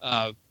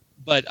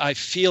 but I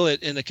feel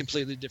it in a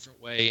completely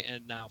different way.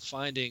 And now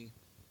finding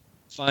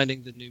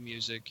the new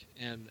music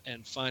and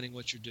finding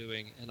what you're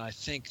doing, and I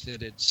think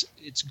that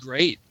it's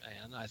great,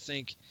 man. I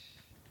think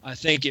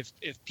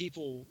if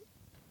people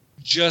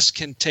just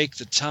can take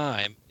the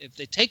time, if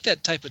they take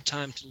that type of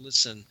time to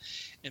listen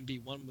and be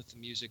one with the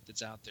music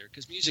that's out there,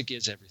 because music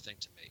is everything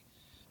to me.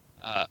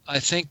 I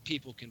think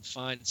people can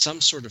find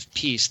some sort of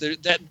peace.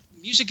 That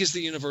music is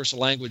the universal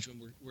language when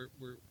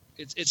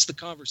it's the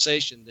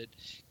conversation that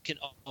can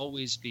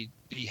always be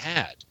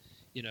had,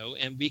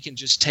 and we can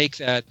just take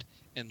that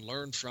and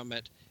learn from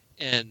it,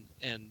 and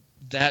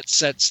that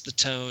sets the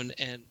tone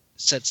and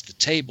sets the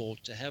table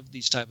to have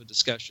these type of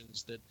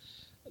discussions that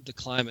the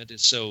climate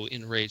is so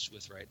enraged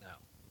with right now.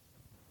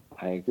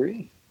 I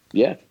agree.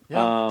 Yeah.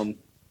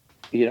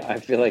 I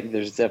feel like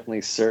there's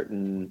definitely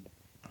certain,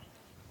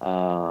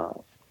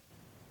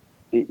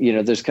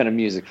 there's kind of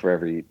music for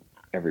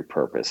every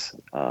purpose.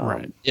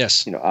 Right.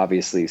 Yes.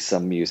 Obviously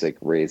some music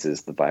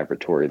raises the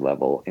vibratory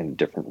level in a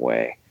different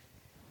way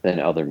than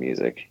other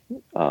music.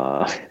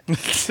 And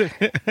that's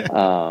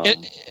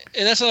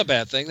not a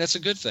bad thing. That's a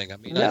good thing. I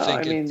mean,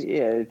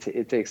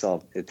 it takes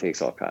all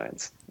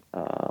kinds.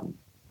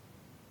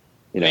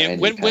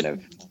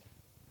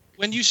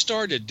 When you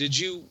started,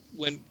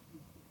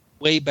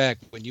 way back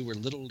when you were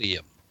little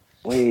Liam?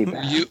 Way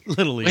back.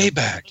 Little Liam. Way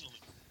back.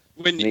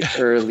 When the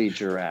early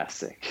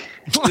Jurassic.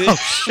 Oh,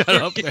 shut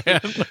up,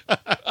 man.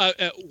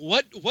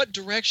 What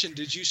direction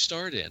did you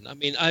start in? I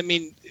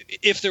mean,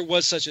 if there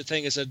was such a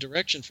thing as a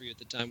direction for you at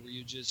the time, were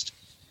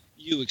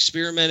you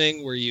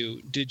experimenting?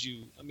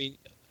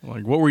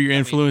 Like, what were your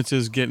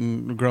influences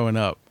growing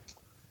up?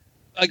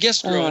 I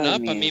guess growing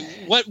up. I mean,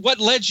 what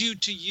led you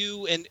to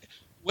you, and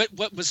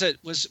what was it?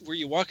 Were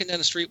you walking down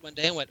the street one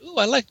day and went, "Ooh,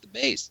 I like the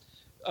bass"?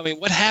 I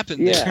mean, what happened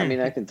there? Yeah, I mean,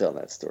 I can tell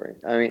that story.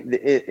 I mean,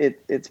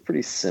 it's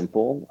pretty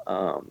simple.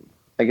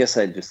 I guess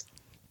I just,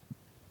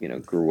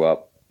 grew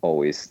up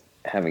always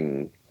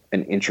having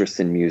an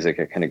interest in music.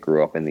 I kind of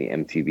grew up in the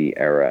MTV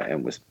era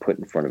and was put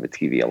in front of a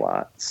TV a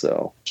lot.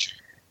 So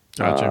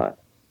Gotcha.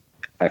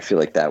 I feel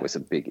like that was a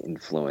big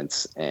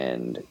influence.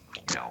 And,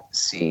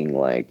 seeing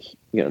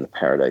the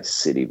Paradise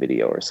City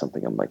video or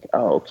something, I'm like,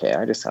 oh, okay,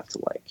 I just have to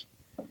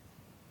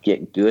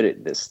get good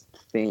at this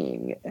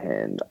thing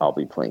and I'll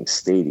be playing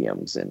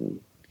stadiums and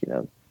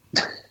Well,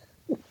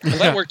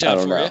 that worked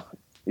out for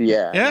you.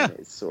 Yeah.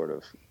 It's sort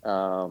of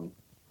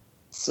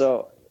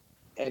so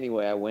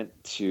anyway, I went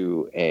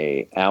to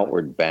a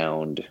Outward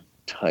Bound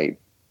type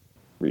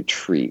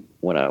retreat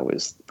when I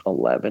was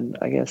 11,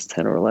 I guess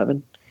 10 or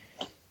 11,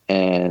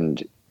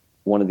 and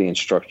one of the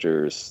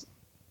instructors,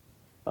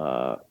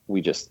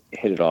 we just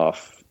hit it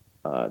off,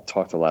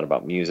 talked a lot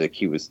about music.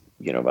 He was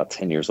about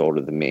 10 years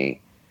older than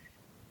me.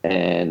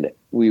 And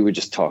we would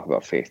just talk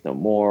about Faith No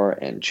More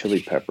and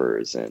Chili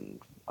Peppers and,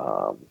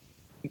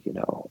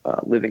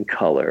 Living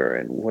Colour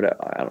and whatever,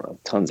 I don't know,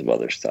 tons of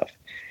other stuff.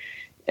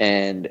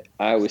 And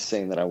I was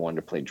saying that I wanted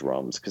to play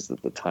drums because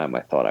at the time I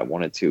thought I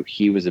wanted to.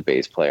 He was a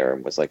bass player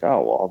and was like,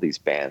 oh, well, all these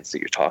bands that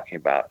you're talking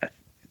about.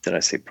 Did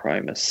I say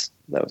Primus?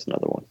 That was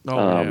another one.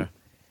 Oh, yeah.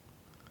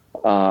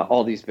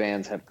 All these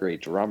bands have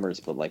great drummers,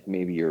 but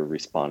maybe you're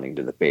responding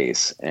to the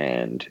bass.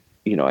 And,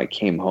 I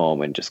came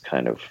home and just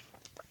kind of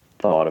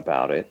thought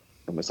about it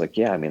and was like,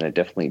 yeah, I mean, I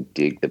definitely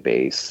dig the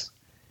bass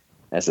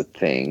as a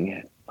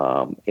thing.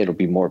 It'll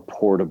be more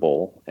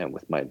portable, and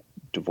with my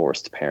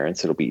divorced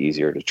parents, it'll be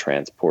easier to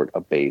transport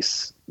a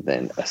bass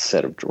than a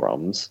set of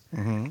drums.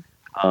 Mm-hmm.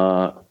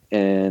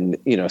 And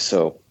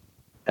so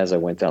as I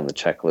went down the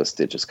checklist,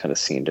 it just kind of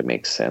seemed to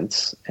make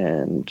sense,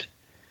 and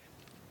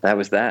that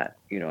was that.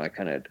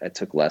 I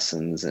took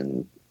lessons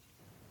and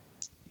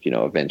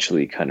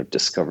eventually kind of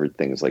discovered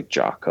things like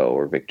Jaco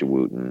or Victor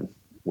Wooten,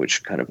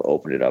 which kind of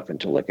opened it up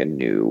into a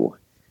new,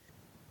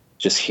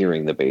 just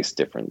hearing the bass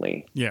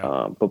differently.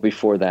 Yeah. But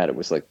before that, it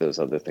was those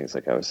other things,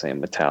 like I was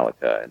saying,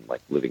 Metallica and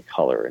Living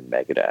Colour and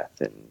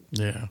Megadeth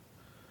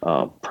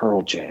and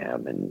Pearl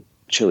Jam and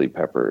Chili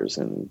Peppers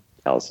and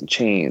Alice in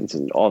Chains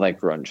and all that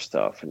grunge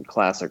stuff and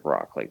classic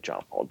rock like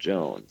John Paul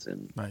Jones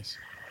and nice.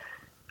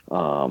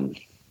 Pantera,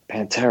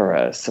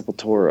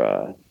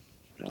 Sepultura.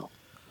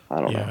 I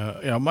don't know.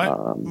 Yeah.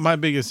 My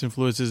biggest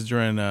influences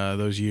during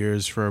those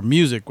years for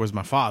music was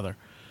my father.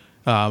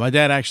 My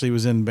dad actually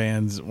was in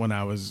bands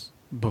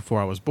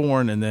before I was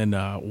born, and then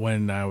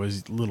when I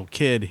was a little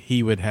kid,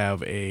 he would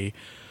have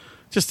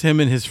just him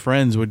and his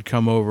friends would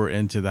come over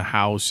into the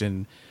house,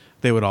 and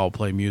they would all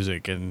play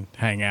music and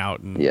hang out.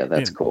 And Yeah,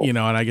 that's cool. You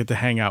know, and I get to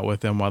hang out with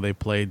them while they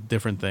played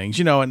different things.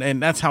 You know,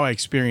 and that's how I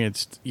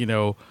experienced, you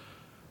know,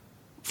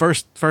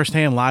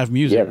 firsthand live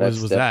music. Yeah,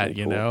 was that's that,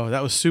 definitely you cool. know,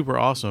 that was super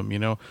awesome. You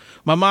know,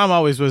 my mom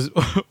always was.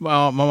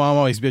 my mom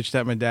always bitched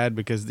at my dad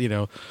because, you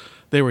know,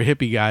 they were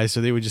hippie guys, so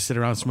they would just sit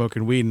around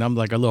smoking weed, and I'm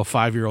like a little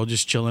 5-year-old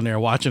just chilling there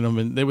watching them,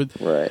 and they would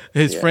Right.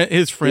 his friends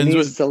He would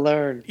needs to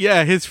learn.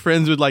 yeah, his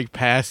friends would like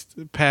pass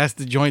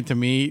the joint to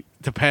me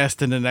to pass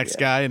to the next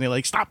guy, and they're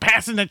like, "Stop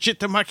passing that shit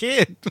to my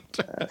kid."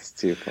 That's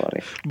too funny.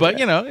 But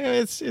you know,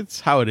 it's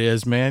how it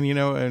is, man. You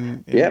know,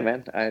 and Yeah,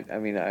 man. I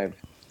mean, I have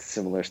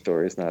similar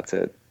stories. Not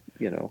to,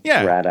 you know,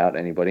 Yeah. rat out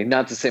anybody.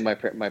 Not to say my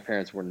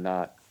parents were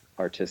not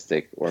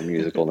artistic or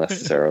musical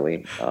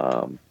necessarily.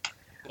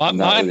 I'm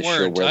not Mine really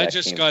sure weren't. where I that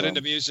just came got from.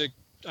 into music.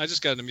 I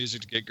just got into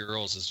music to get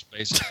girls as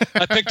bass.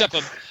 I picked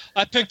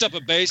up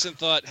a bass and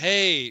thought,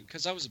 hey,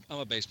 because I'm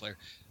a bass player.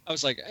 I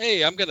was like,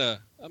 hey, I'm gonna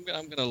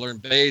learn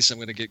bass. I'm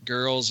gonna get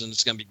girls, and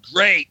it's gonna be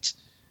great.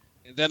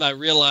 And then I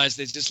realized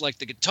they just like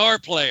the guitar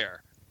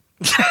player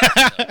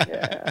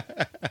Yeah.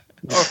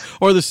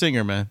 or the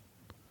singer, man.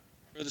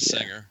 or the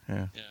singer.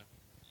 Yeah.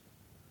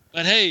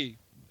 But hey,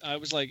 I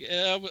was like,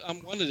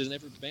 I'm wanted in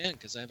every band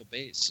because I have a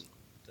bass.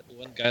 And the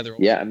one guy there.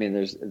 Yeah, I mean,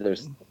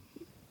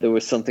 there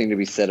was something to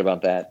be said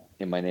about that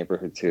in my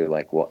neighborhood too.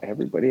 Like, well,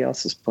 everybody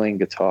else is playing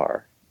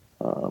guitar.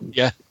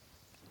 Yeah.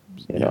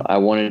 You know, I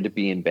wanted to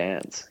be in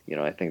bands. You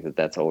know, I think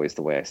that's always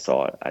the way I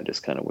saw it. I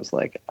just kind of was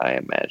like, I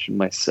imagined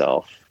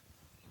myself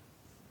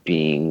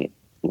being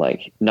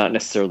like, not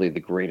necessarily the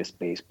greatest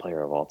bass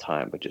player of all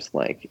time, but just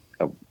like,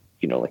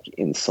 like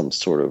in some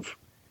sort of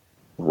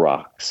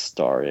rock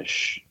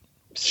starish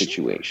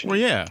situation. Well,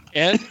 yeah.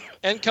 And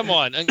come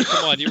on,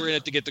 you were in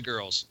it to get the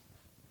girls.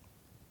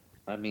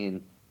 I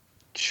mean,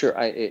 sure.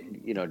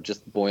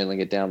 Just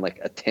boiling it down, like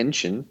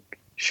attention.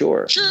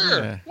 Sure.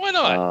 Sure, Yeah. why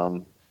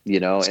not?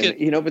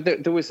 But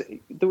get-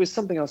 there was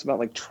something else about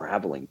like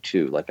traveling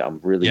too. Like I'm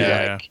really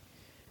Yeah.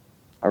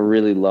 I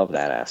really love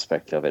that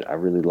aspect of it. I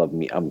really love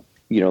me.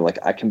 Like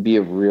I can be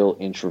a real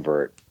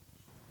introvert,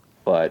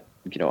 but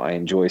I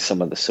enjoy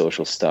some of the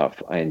social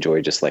stuff. I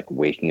enjoy just like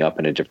waking up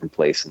in a different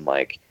place and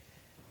like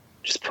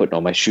just putting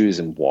on my shoes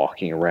and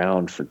walking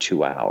around for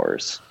 2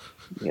 hours,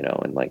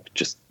 and like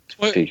just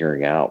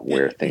figuring out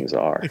where things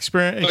are.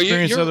 Experience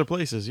you're- other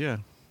places. Yeah,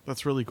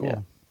 that's really cool. Yeah.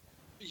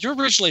 You're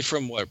originally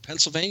from where?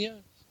 Pennsylvania?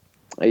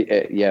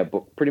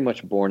 Pretty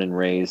much born and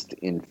raised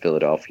in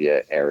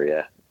Philadelphia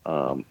area.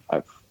 I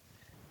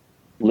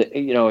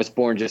was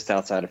born just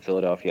outside of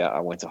Philadelphia. I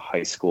went to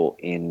high school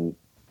in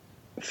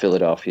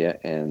Philadelphia,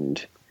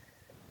 and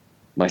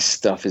my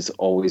stuff has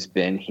always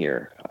been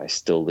here. I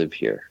still live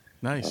here.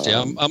 Nice.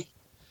 Yeah,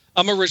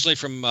 I'm originally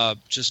from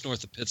just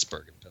north of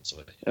Pittsburgh in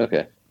Pennsylvania.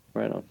 Okay,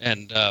 right on.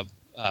 And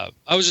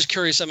I was just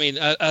curious. I mean,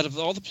 out of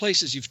all the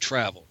places you've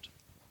traveled,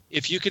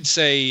 if you could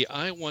say,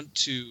 I want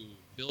to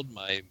build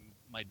my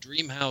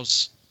dream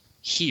house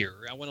here,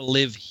 I want to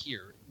live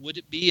here, would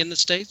it be in the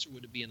States or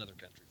would it be in other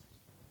countries?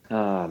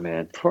 Oh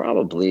man,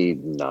 probably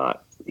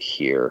not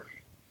here.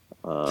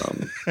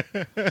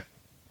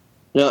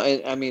 No,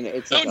 I mean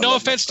it's like No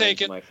offense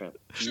taken.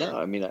 Sure. No,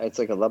 I mean it's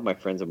like I love my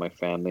friends and my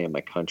family and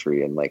my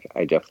country, and like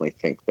I definitely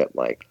think that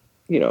like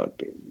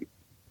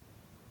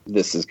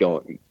this is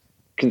going,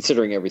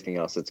 considering everything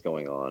else that's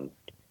going on.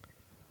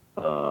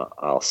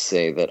 I'll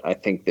say that I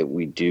think that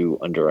we do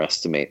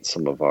underestimate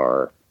some of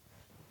our,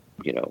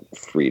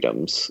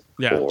 freedoms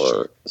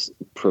or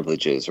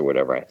privileges or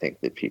whatever. I think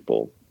that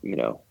people,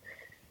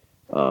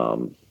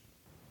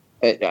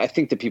 I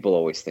think that people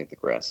always think the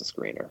grass is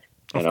greener.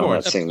 And I'm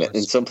not saying that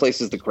in some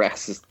places the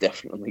grass is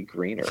definitely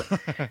greener.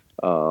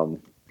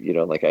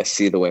 Like I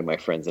see the way my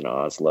friends in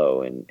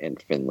Oslo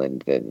and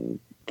Finland and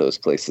those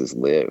places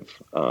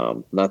live.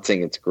 Not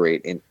saying it's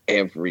great in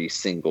every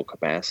single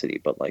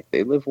capacity, but like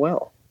they live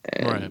well.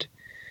 And,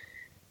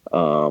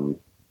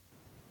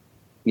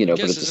 but at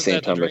the same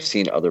time, I've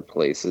seen other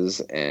places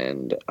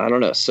and I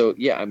don't know. So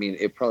yeah, I mean,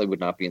 it probably would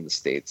not be in the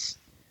States.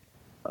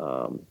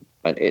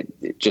 But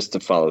just to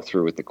follow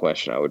through with the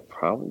question, I would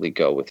probably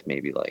go with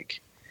maybe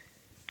like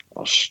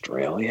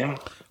Australia.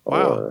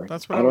 Wow,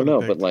 that's what I don't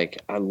know, picked. but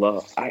like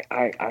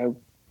I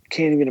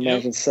can't even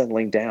imagine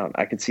settling down.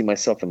 I could see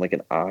myself in like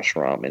an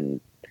ashram in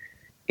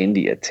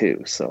India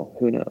too. So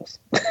who knows?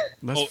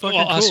 That's fucking cool.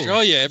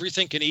 Australia,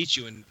 everything can eat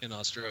you in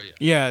Australia.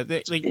 Yeah,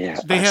 they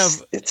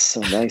have. It's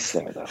so nice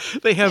there though.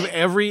 They have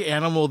every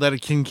animal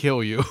that can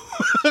kill you.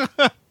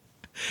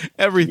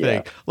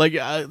 Everything. Yeah. Like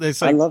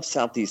I love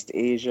Southeast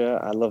Asia.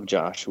 I love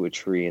Joshua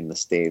Tree in the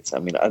States. I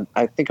mean,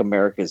 I think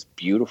America is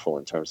beautiful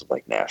in terms of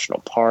like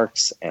national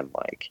parks, and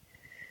like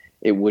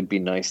it would be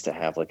nice to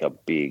have like a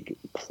big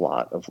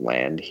plot of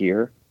land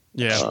here.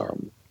 Yeah.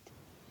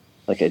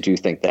 Like I do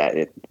think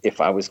that if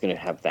I was going to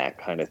have that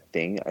kind of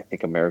thing, I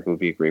think America would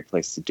be a great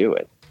place to do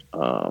it.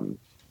 I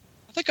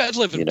think I'd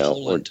live in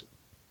Poland.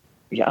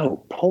 Yeah,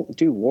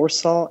 dude,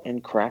 Warsaw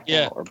and Krakow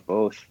Yeah. are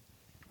both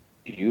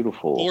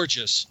beautiful.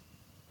 Gorgeous.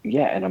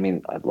 Yeah, and I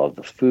mean, I love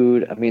the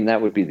food. I mean,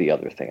 that would be the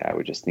other thing. I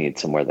would just need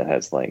somewhere that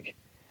has like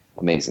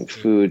amazing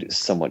food,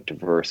 somewhat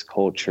diverse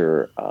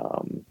culture.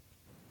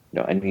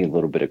 I need a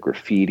little bit of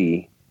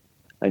graffiti.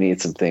 I need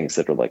some things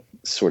that are like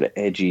sort of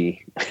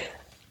edgy.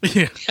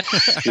 Yeah.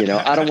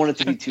 I don't want it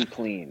to be too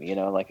clean.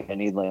 Like I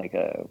need like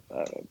a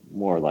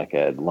more like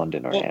a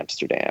London or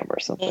Amsterdam or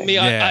something.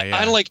 Well,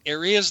 I like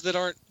areas that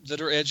are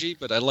edgy,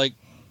 but I like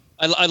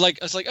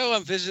it's like, oh,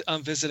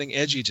 I'm visiting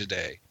edgy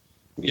today.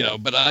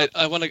 But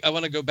I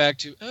want to go back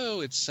to,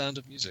 oh, it's Sound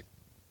of Music.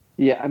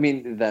 Yeah, I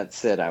mean, that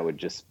said, I would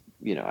just,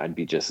 I'd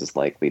be just as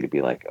likely to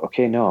be like,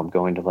 okay, no, I'm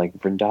going to like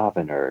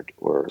Vrindavan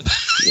or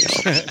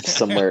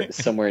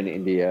somewhere in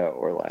India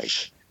or like,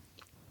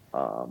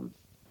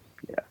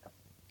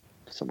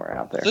 somewhere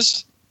out there.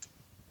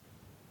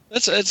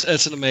 That's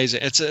an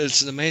amazing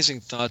it's an amazing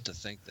thought to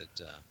think that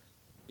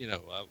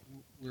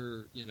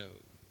we're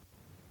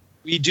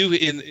we do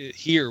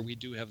we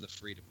do have the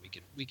freedom.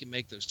 We can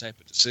make those type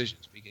of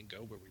decisions. We can go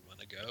where we want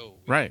to go.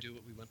 We right. can do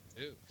what we want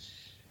to do.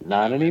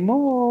 Not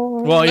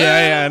anymore. Well,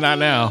 yeah, not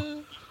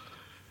now.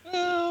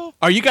 Well,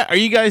 Are you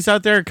guys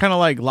out there kind of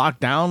like locked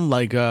down,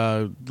 like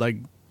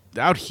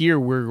out here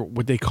we're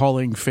what they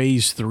calling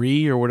phase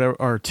 3 or whatever,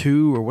 or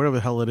 2 or whatever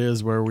the hell it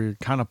is, where we're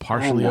kind of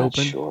partially I'm not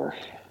open? Sure.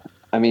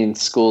 I mean,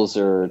 schools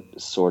are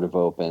sort of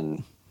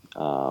open.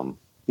 I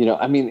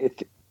mean,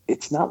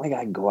 it's not like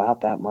I go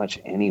out that much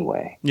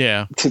anyway.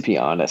 Yeah. To be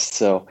honest.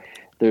 So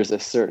there's a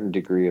certain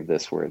degree of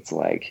this where it's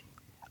like,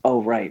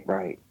 oh, right.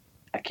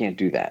 I can't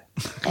do that.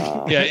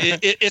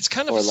 it's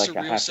kind of or a like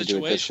surreal I have situation.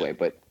 to do it this way.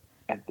 But,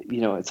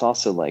 it's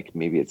also like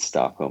maybe it's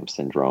Stockholm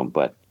syndrome,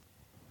 but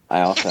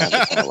I also have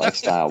this kind of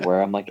lifestyle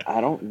where I'm like,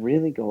 I don't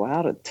really go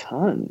out a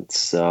ton.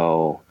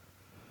 So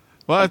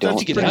well,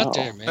 that's get out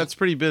there, man. That's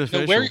pretty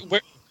beneficial.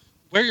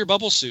 Wear your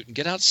bubble suit and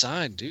get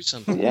outside, do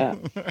something. Yeah.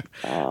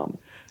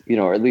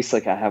 Or at least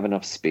like I have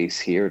enough space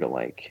here to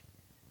like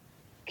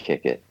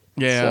kick it.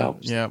 Yeah, so.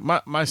 yeah.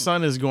 My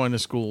son is going to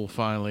school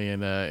finally,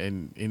 and I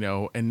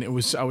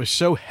was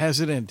so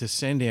hesitant to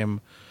send him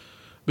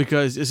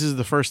because this is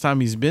the first time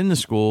he's been to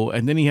school,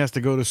 and then he has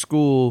to go to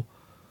school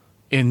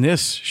in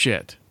this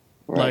shit.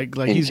 Right.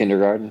 Like in he's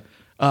kindergarten.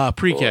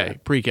 Pre-K.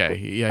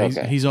 Yeah,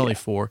 Okay. he's only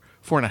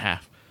 4.5,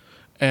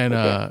 and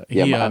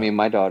okay.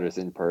 My daughter's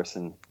in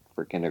person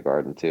for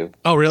kindergarten too.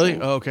 Oh, really?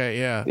 So, okay,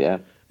 yeah. Yeah.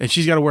 And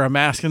she's got to wear a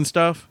mask and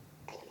stuff.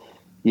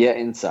 Yeah,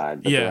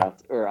 inside. But yeah.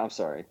 I'm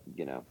sorry.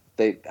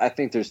 I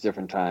think there's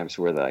different times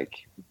where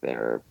like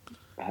they're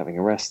having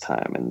a rest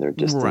time and they're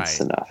distance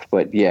enough.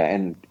 But yeah,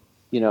 and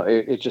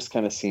it just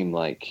kind of seemed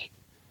like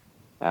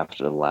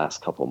after the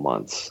last couple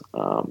months,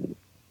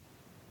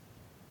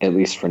 at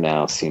least for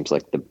now, seems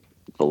like the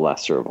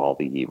lesser of all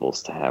the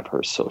evils to have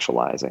her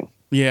socializing.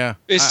 Yeah,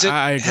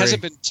 I agree. Has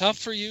it been tough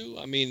for you?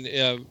 I mean,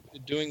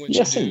 doing what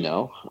yes you do? And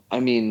no. I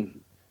mean,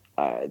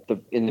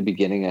 in the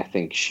beginning, I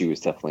think she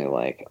was definitely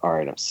like, all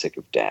right, I'm sick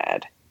of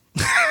dad.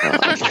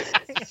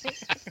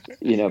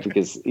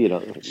 Because,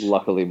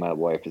 luckily my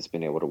wife has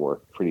been able to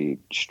work pretty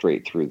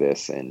straight through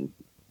this. And,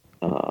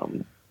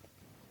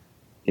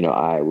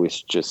 I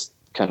was just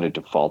kind of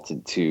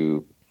defaulted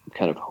to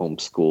kind of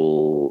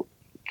homeschool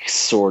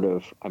sort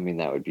of. I mean,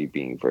 that would be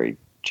being very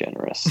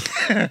generous.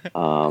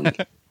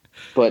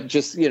 But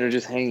just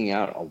hanging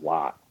out a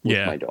lot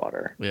with my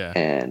daughter. Yeah.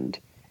 And,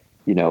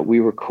 we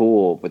were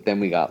cool, but then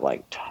we got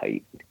like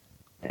tight.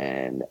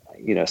 And,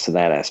 so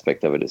that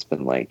aspect of it has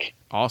been like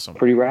awesome,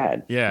 pretty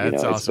rad. Yeah.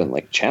 It's awesome. It's been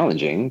like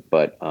challenging,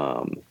 but,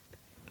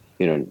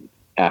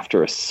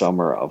 after a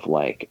summer of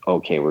like,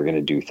 okay, we're going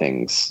to do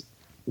things,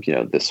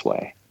 this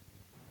way.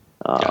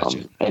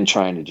 Gotcha. And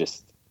trying to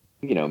just,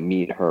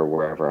 meet her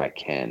wherever I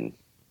can,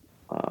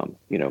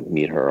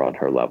 meet her on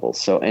her level.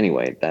 So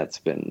anyway, that's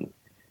been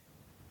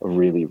a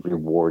really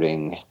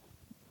rewarding,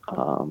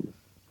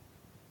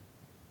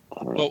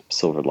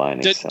 silver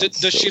lining.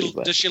 Does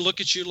she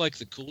look at you like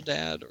the cool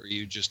dad, or are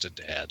you just a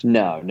dad?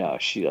 No,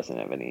 she doesn't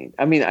have any.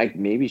 I mean,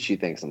 maybe she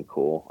thinks I'm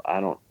cool. I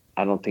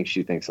don't think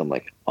she thinks I'm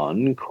like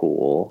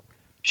uncool.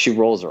 She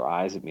rolls her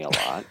eyes at me a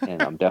lot, and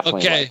I'm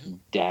definitely like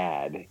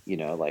dad.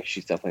 Like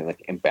she's definitely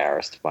like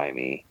embarrassed by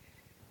me.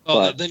 Oh,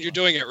 but, then you're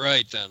doing it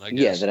right, then. I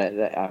guess. Yeah,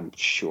 that I'm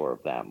sure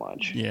of that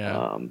much.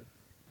 Yeah.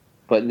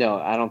 But no,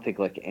 I don't think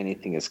like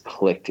anything is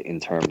clicked in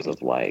terms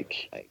of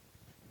like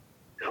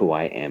who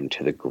I am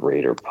to the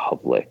greater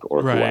public,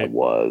 or who I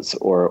was,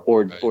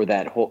 or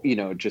that whole,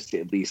 just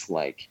at least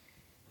like,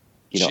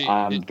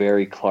 I'm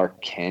very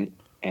Clark Kent,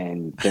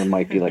 and there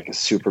might be like a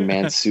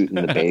Superman suit in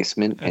the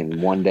basement,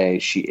 and one day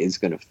she is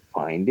going to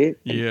find it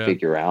and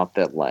figure out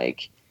that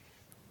like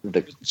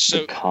the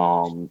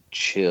calm,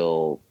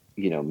 chill,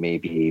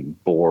 maybe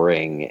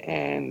boring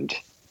and,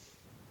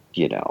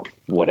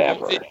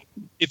 whatever.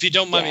 If you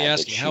don't mind me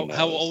asking,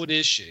 how old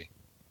is she?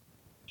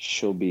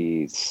 She'll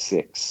be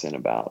 6 in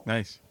about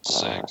 6.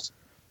 A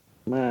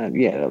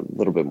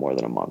little bit more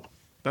than a month.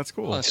 That's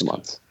cool. Well, 2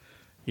 months.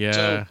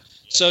 Yeah.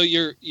 So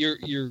you're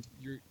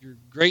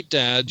great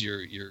dad.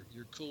 You're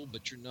cool,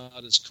 but you're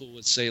not as cool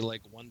as say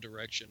like One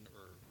Direction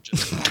or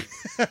just.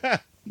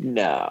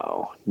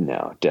 No,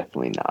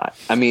 definitely not.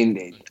 I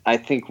mean, I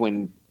think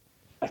when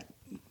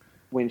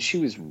she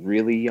was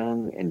really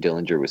young and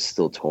Dillinger was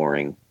still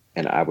touring,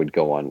 and I would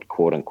go on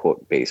quote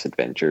unquote base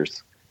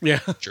adventures. Yeah,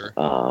 Sure.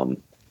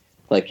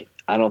 Like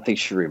I don't think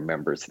she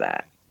remembers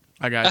that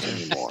I got you.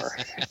 anymore.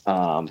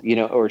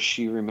 Or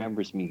she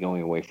remembers me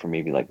going away for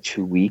maybe like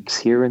 2 weeks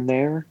here and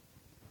there.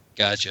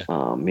 Gotcha.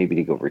 Maybe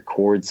to go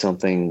record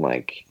something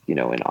like,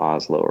 in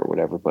Oslo or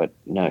whatever. But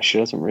no, she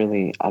doesn't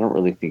really, I don't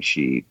really think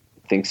she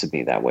thinks of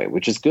me that way,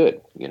 which is good.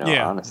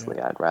 Honestly,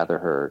 I'd rather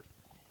her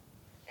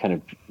kind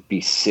of be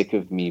sick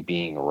of me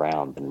being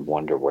around than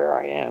wonder where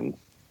I am.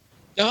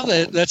 No,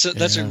 that's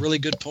a really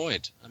good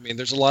point. I mean,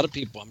 there's a lot of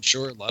people, I'm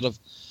sure,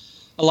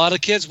 a lot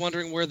of kids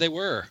wondering where they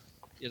were,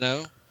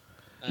 And,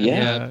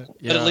 Yeah.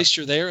 But at least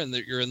you're there and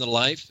you're in the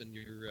life and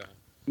you're.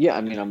 Yeah,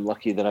 I mean, I'm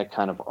lucky that I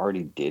kind of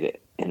already did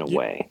it in a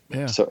way.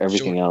 Yeah. So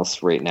everything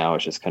else right now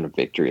is just kind of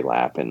victory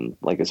lap. And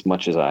like as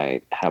much as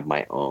I have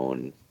my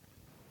own,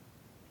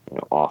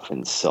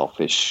 often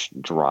selfish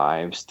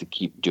drives to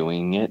keep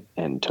doing it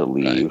and to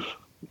leave,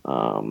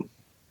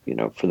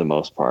 for the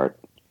most part,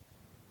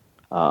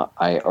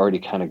 I already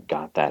kind of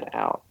got that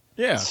out.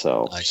 Yeah.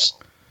 So Nice.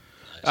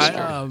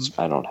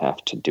 I don't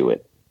have to do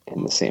it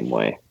in the same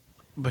way.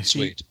 But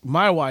Sweet. see,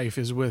 my wife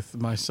is with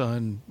my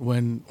son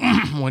when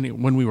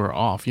when we were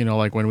off,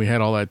 like when we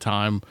had all that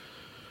time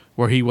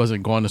where he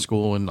wasn't going to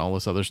school and all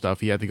this other stuff.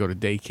 He had to go to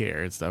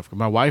daycare and stuff.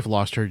 My wife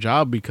lost her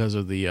job because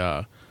of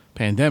the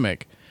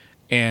pandemic.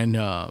 And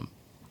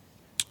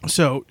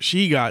so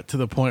she got to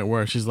the point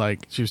where she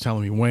was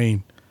telling me,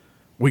 Wayne,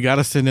 we got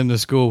to send him to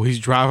school. He's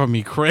driving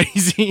me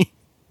crazy.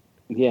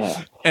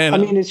 Yeah. And I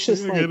mean, it's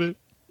just I get it.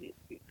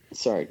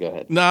 Sorry, go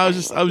ahead. No, I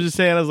was just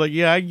saying, I was like,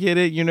 yeah, I get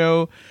it.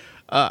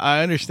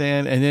 I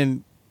understand. And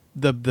then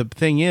the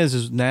thing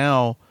is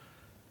now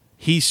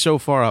he's so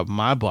far up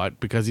my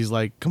butt because he's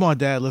like, come on,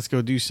 Dad, let's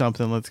go do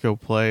something. Let's go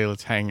play.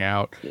 Let's hang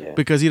out. Yeah.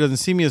 Because he doesn't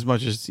see me as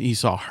much as he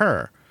saw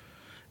her.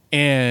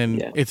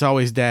 And it's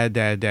always dad.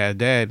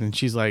 And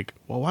she's like,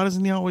 well, why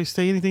doesn't he always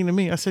say anything to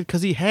me? I said,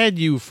 because he had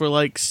you for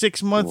like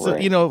 6 months,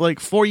 Right. like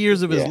 4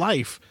 years of his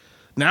life.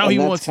 Now and he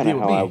that's wants to kind deal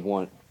of with how I me.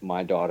 want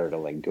my daughter to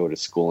like go to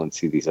school and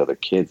see these other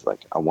kids. Like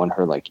I want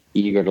her like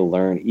eager to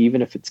learn,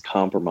 even if it's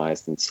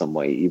compromised in some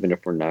way, even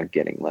if we're not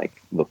getting like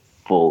the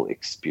full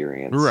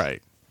experience.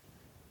 Right.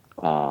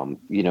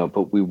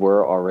 But we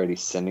were already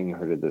sending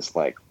her to this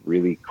like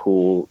really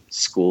cool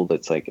school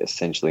that's like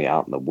essentially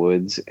out in the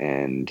woods.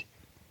 And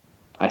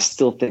I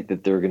still think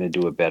that they're going to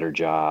do a better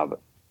job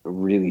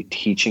really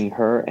teaching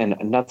her. And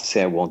not to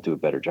say I won't do a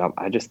better job.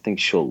 I just think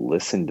she'll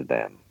listen to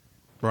them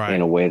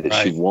in a way that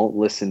she won't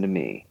listen to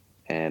me.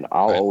 And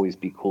I'll always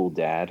be cool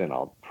dad. And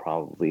I'll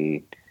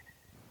probably,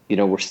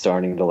 we're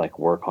starting to like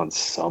work on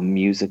some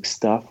music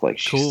stuff. Like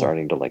she's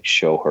starting to like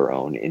show her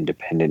own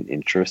independent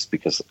interest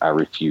because I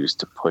refuse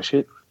to push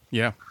it.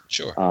 Yeah.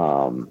 Sure.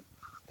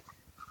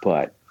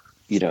 But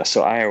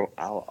so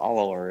I'll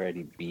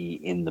already be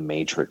in the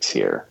matrix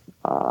here.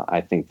 I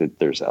think that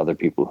there's other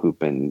people who've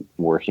been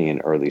working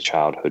in early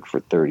childhood for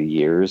 30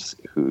 years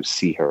who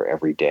see her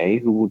every day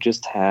who will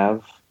just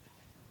have,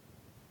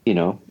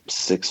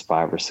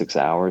 5 or 6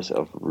 hours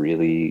of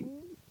really,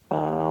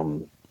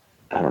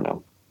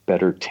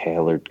 better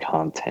tailored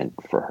content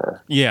for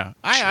her. Yeah,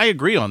 I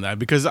agree on that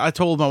because I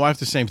told my wife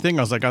the same thing.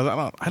 I was like,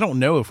 I don't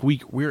know if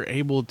we're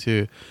able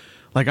to,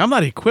 like, I'm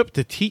not equipped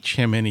to teach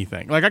him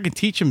anything. Like, I can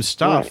teach him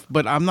stuff,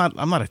 but I'm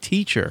not a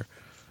teacher.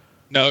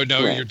 No,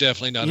 you're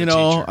definitely not a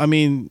teacher. I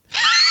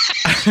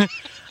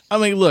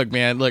mean, look,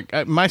 man,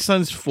 my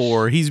son's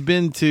 4. He's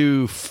been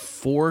to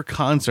 4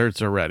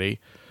 concerts already.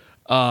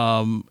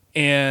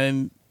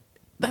 And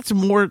that's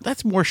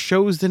more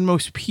shows than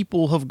most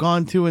people have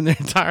gone to in their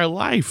entire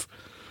life.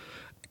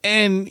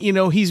 And,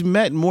 he's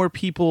met more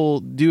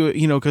people do it,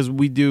 because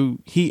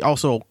he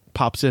also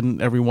pops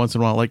in every once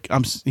in a while. Like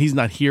he's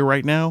not here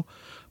right now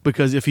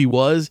because if he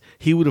was,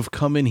 he would have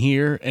come in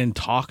here and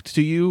talked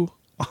to you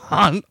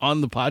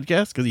on the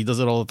podcast because he does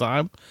it all the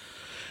time.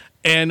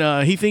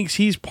 And he thinks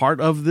he's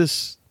part of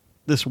this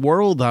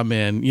world I'm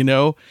in,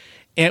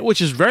 and which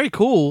is very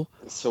cool.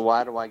 So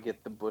why do I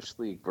get the Bush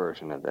League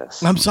version of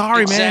this? I'm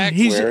sorry, man.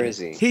 Where is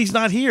he? He's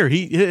not here.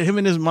 Him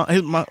and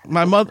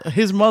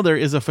his mother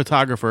is a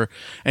photographer,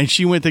 and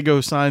she went to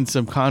go sign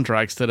some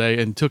contracts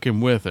today and took him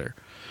with her.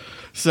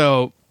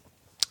 So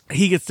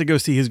he gets to go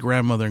see his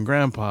grandmother and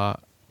grandpa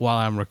while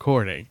I'm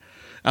recording.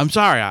 I'm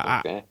sorry,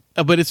 Okay.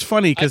 but it's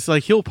funny because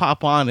like he'll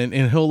pop on and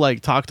he'll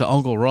like talk to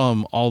Uncle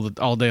Rum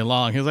all day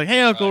long. He's like,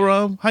 "Hey, Uncle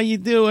Rum, how you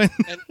doing?"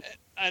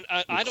 And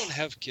I don't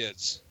have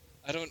kids.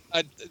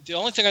 The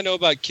only thing I know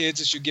about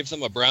kids is you give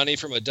them a brownie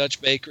from a Dutch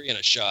bakery and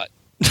a shot,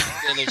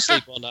 and they'll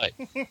sleep all night.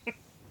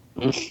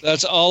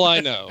 That's all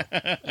I know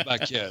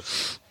about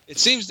kids. It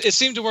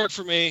seemed to work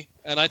for me,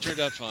 and I turned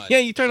out fine. Yeah,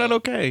 you turned out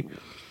okay.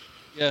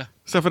 Yeah.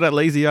 Except for that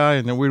lazy eye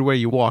and the weird way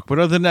you walk, but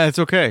other than that, it's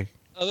okay.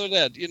 Other than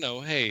that,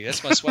 hey,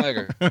 that's my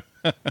swagger.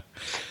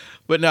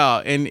 But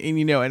no, and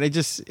you know, and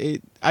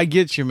I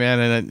get you,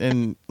 man,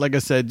 and like I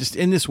said, just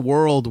in this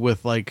world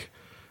with like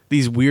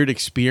these weird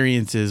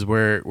experiences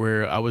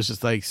where I was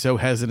just like so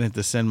hesitant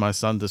to send my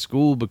son to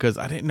school because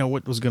I didn't know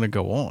what was going to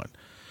go on.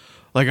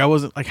 Like I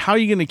wasn't like, how are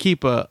you going to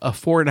keep a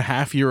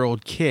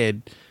 4.5-year-old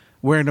kid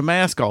wearing a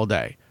mask all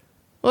day?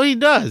 Well, he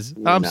does.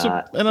 I'm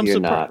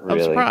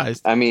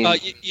surprised. I mean,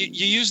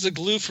 you use the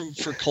glue for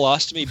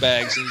colostomy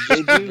bags and they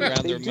you put it do,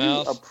 around they their do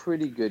mouth. a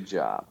pretty good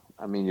job.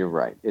 I mean, you're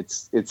right.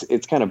 It's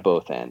kind of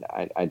both end.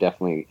 I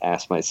definitely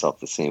asked myself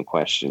the same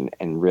question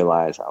and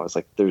realized I was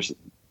like,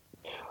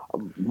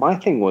 my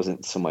thing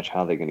wasn't so much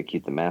how they're going to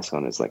keep the mask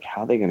on, it's like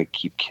how they're going to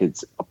keep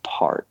kids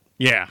apart.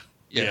 Yeah.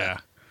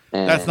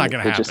 And that's not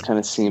going to happen. It just kind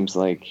of seems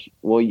like,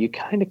 well, you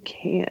kind of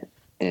can't.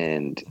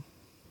 And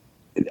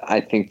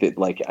I think that,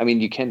 like, I mean,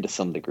 you can to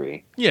some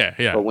degree. Yeah.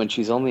 But when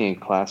she's only in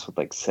class with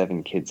like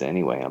 7 kids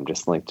anyway, I'm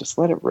just like, just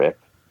let it rip.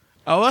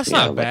 Oh, that's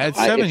not bad.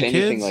 7 if kids.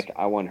 Anything, like,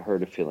 I want her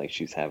to feel like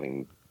she's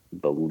having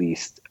the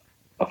least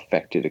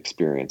affected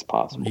experience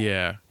possible.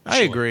 Yeah, I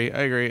agree,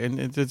 and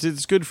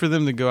it's good for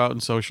them to go out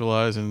and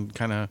socialize and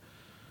kind of.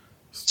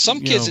 Some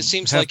kids, it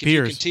seems like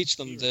peers. if you can teach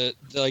them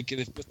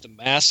with the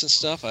mask and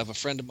stuff. I have a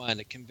friend of mine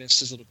that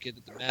convinced his little kid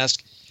that the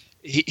mask,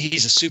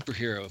 he's a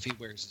superhero if he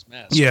wears his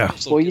mask. Yeah.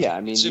 Well, yeah.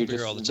 I mean,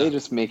 they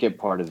just make it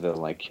part of the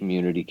like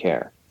community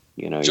care.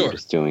 You know, Sure. You're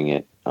just doing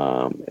it.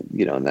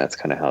 You know, and that's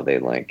kind of how they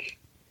like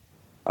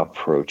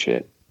approach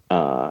it.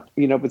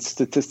 You know, but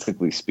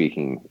statistically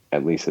speaking,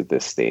 at least at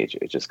this stage,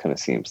 it just kind of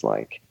seems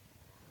like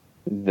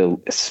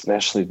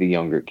especially the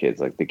younger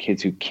kids, like the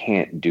kids who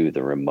can't do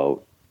the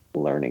remote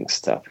learning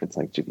stuff. It's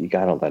like, you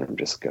got to let them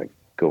just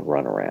go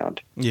run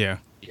around. Yeah.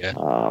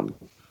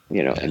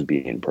 You know, and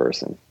be in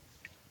person.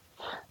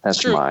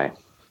 That's my,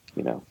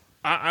 you know,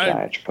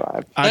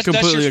 diatribe. I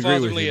completely agree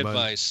with fatherly you, bud.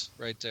 advice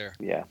right there.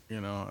 Yeah.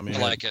 You know, I mean, I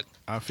like it.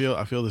 I feel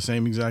the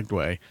same exact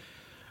way.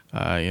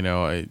 You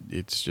know,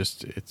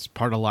 it's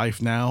part of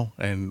life now,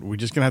 and we're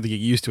just gonna have to get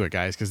used to it,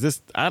 guys.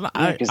 Because I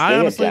they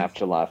honestly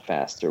adapt a lot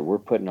faster. We're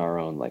putting our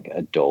own like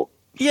adult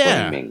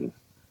framing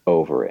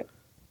over it.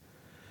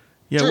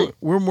 Yeah,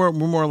 we're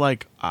more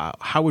like,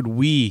 how would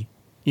we,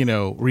 you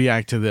know,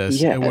 react to this?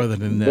 Yeah, rather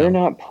than them. They're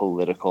not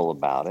political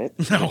about it.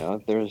 No. You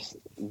know,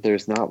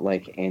 there's not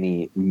like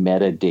any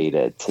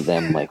metadata to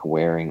them like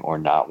wearing or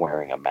not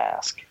wearing a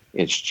mask.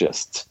 It's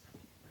just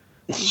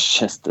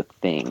a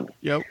thing.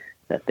 Yep.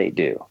 That they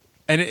do.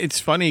 And it's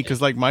funny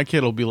because like my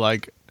kid will be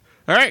like,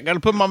 "All right, got to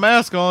put my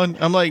mask on."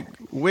 I'm like,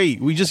 "Wait,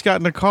 we just got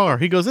in the car."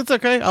 He goes, "It's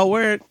okay, I'll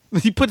wear it."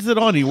 He puts it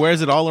on. He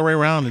wears it all the way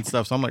around and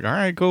stuff. So I'm like, "All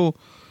right, cool.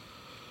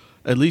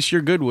 At least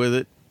you're good with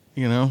it,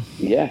 you know."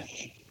 Yeah.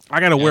 I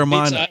got to wear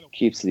mine.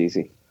 Keeps it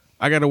easy.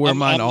 I got to wear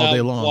mine all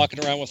day long.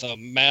 Walking around with a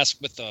mask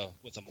with a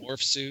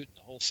morph suit,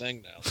 the whole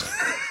thing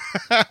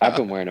now. I've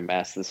been wearing a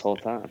mask this whole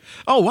time.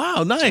 Oh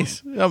wow,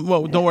 nice.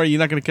 Well, don't worry, you're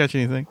not going to catch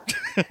anything.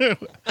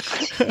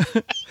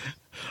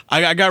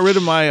 I got rid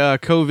of my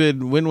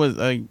COVID. When was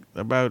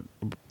about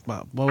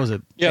what was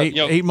it?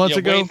 Eight months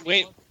ago.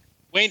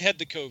 Wayne had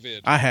the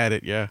COVID. I had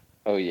it. Yeah.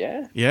 Oh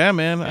yeah. Yeah,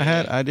 man. I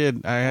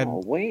had.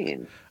 Oh,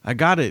 Wayne. I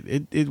got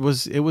it. It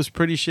was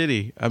pretty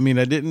shitty. I mean,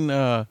 I didn't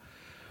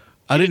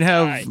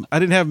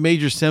have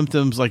major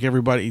symptoms like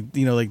everybody,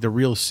 you know, like the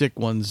real sick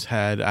ones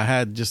had. I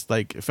had just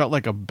like, it felt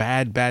like a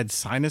bad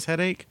sinus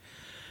headache.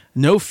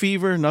 No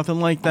fever, nothing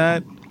like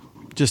that.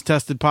 Just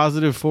tested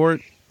positive for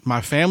it. My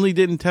family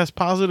didn't test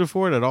positive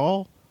for it at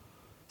all.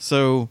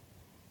 So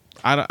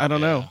I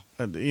don't know.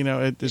 You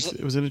know, it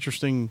was an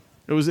interesting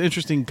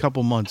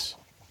couple months.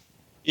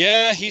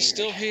 Yeah, he's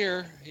still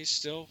here. He's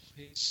still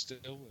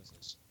with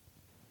us.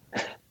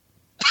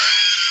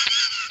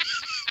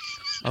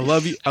 I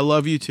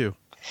love you too.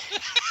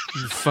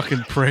 You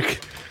fucking prick.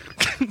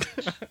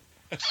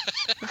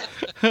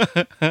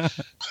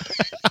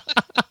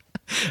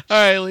 All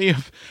right,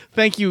 Liam.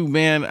 Thank you,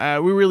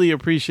 man. We really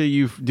appreciate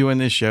you doing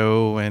this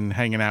show and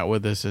hanging out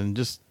with us and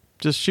just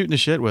shooting the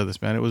shit with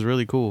us, man. It was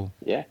really cool.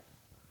 Yeah.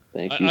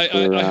 Thank you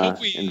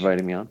for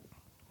inviting me on.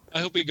 I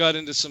hope we got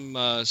into some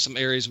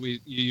areas you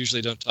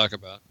usually don't talk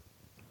about.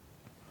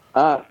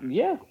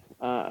 Yeah.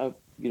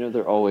 You know,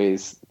 there are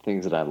always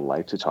things that I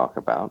like to talk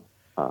about.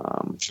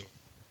 Sure.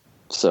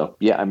 So,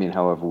 yeah, I mean,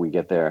 however we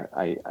get there,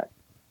 I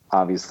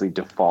obviously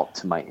default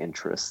to my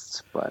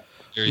interests, but...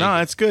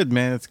 No, it's good,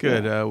 man. It's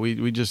good. Yeah.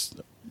 We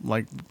just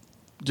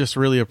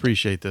really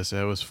appreciate this.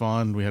 It was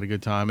fun. We had a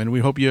good time, and we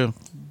hope you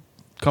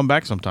come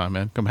back sometime,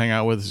 man. Come hang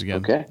out with us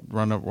again. Okay.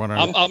 Run our.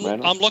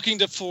 I'm looking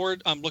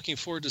forward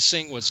to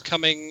seeing what's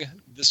coming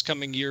this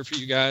coming year for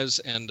you guys,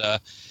 and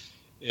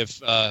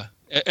if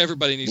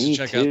everybody needs to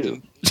check out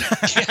them.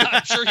 Yeah,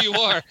 I'm sure you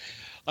are.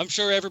 I'm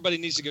sure everybody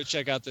needs to go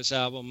check out this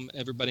album.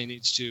 Everybody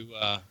needs to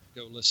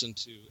go listen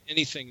to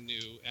anything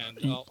new, and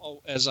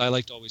as I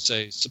like to always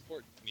say,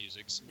 support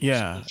music. Support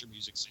your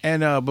music scene.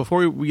 And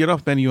before we get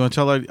off, Ben, you want to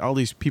tell all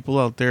these people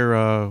out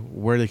there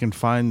where they can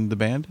find the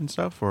band and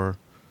stuff, or?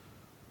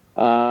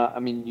 I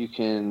mean, you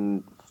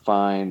can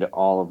find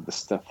all of the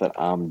stuff that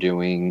I'm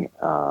doing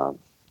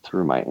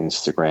through my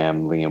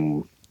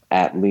Instagram,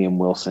 Liam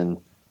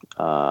Wilson.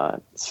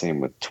 Same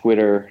with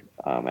Twitter.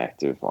 I'm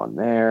active on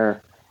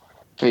there.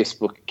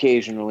 Facebook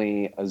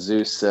occasionally.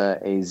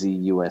 Azusa,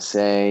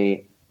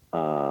 AZUSA.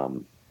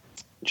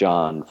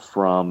 John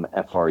from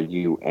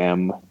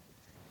FRUM.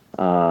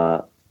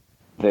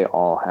 They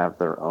all have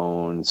their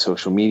own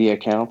social media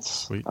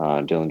accounts.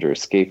 Dillinger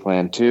Escape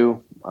Plan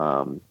too.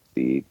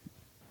 The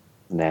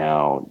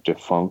now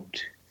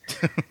defunct.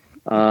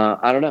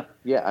 I don't know.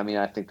 Yeah, I mean,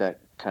 I think that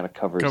kind of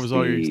covers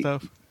all your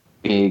stuff.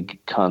 Big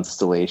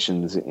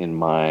constellations in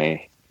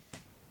my,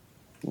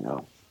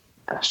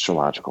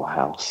 astrological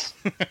house.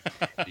 There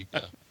you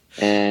go.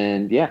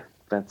 And yeah,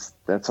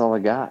 that's all I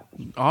got.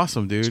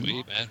 Awesome, dude.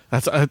 Sweet, man.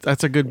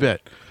 That's a good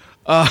bit.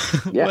 Yeah.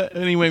 But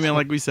anyway, man,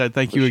 like we said,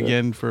 thank you sure.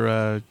 again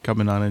for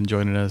coming on and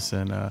joining us.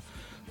 And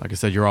like I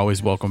said, you're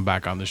always welcome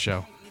back on the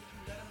show.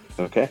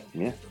 Okay.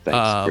 Yeah.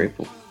 Thanks.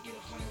 Grateful.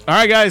 All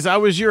right, guys. I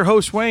was your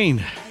host,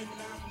 Wayne.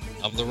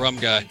 I'm the rum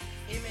guy.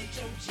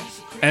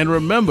 And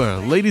remember,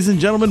 ladies and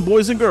gentlemen,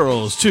 boys and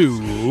girls,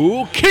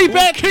 to keep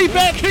it.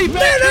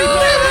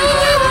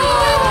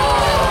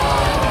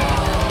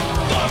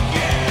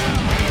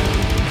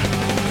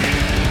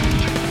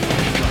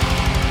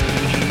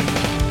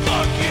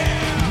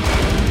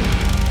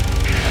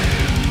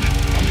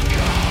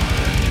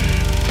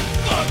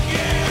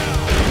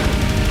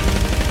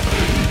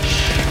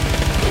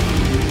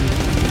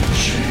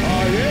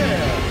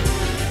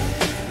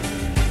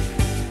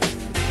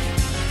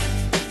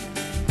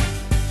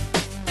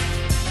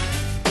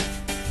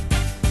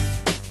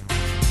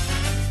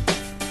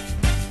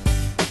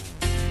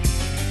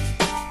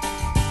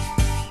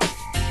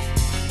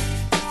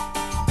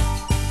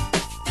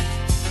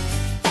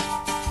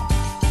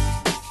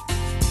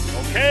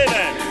 Okay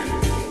then.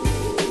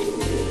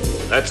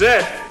 That's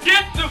it.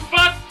 Get the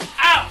fuck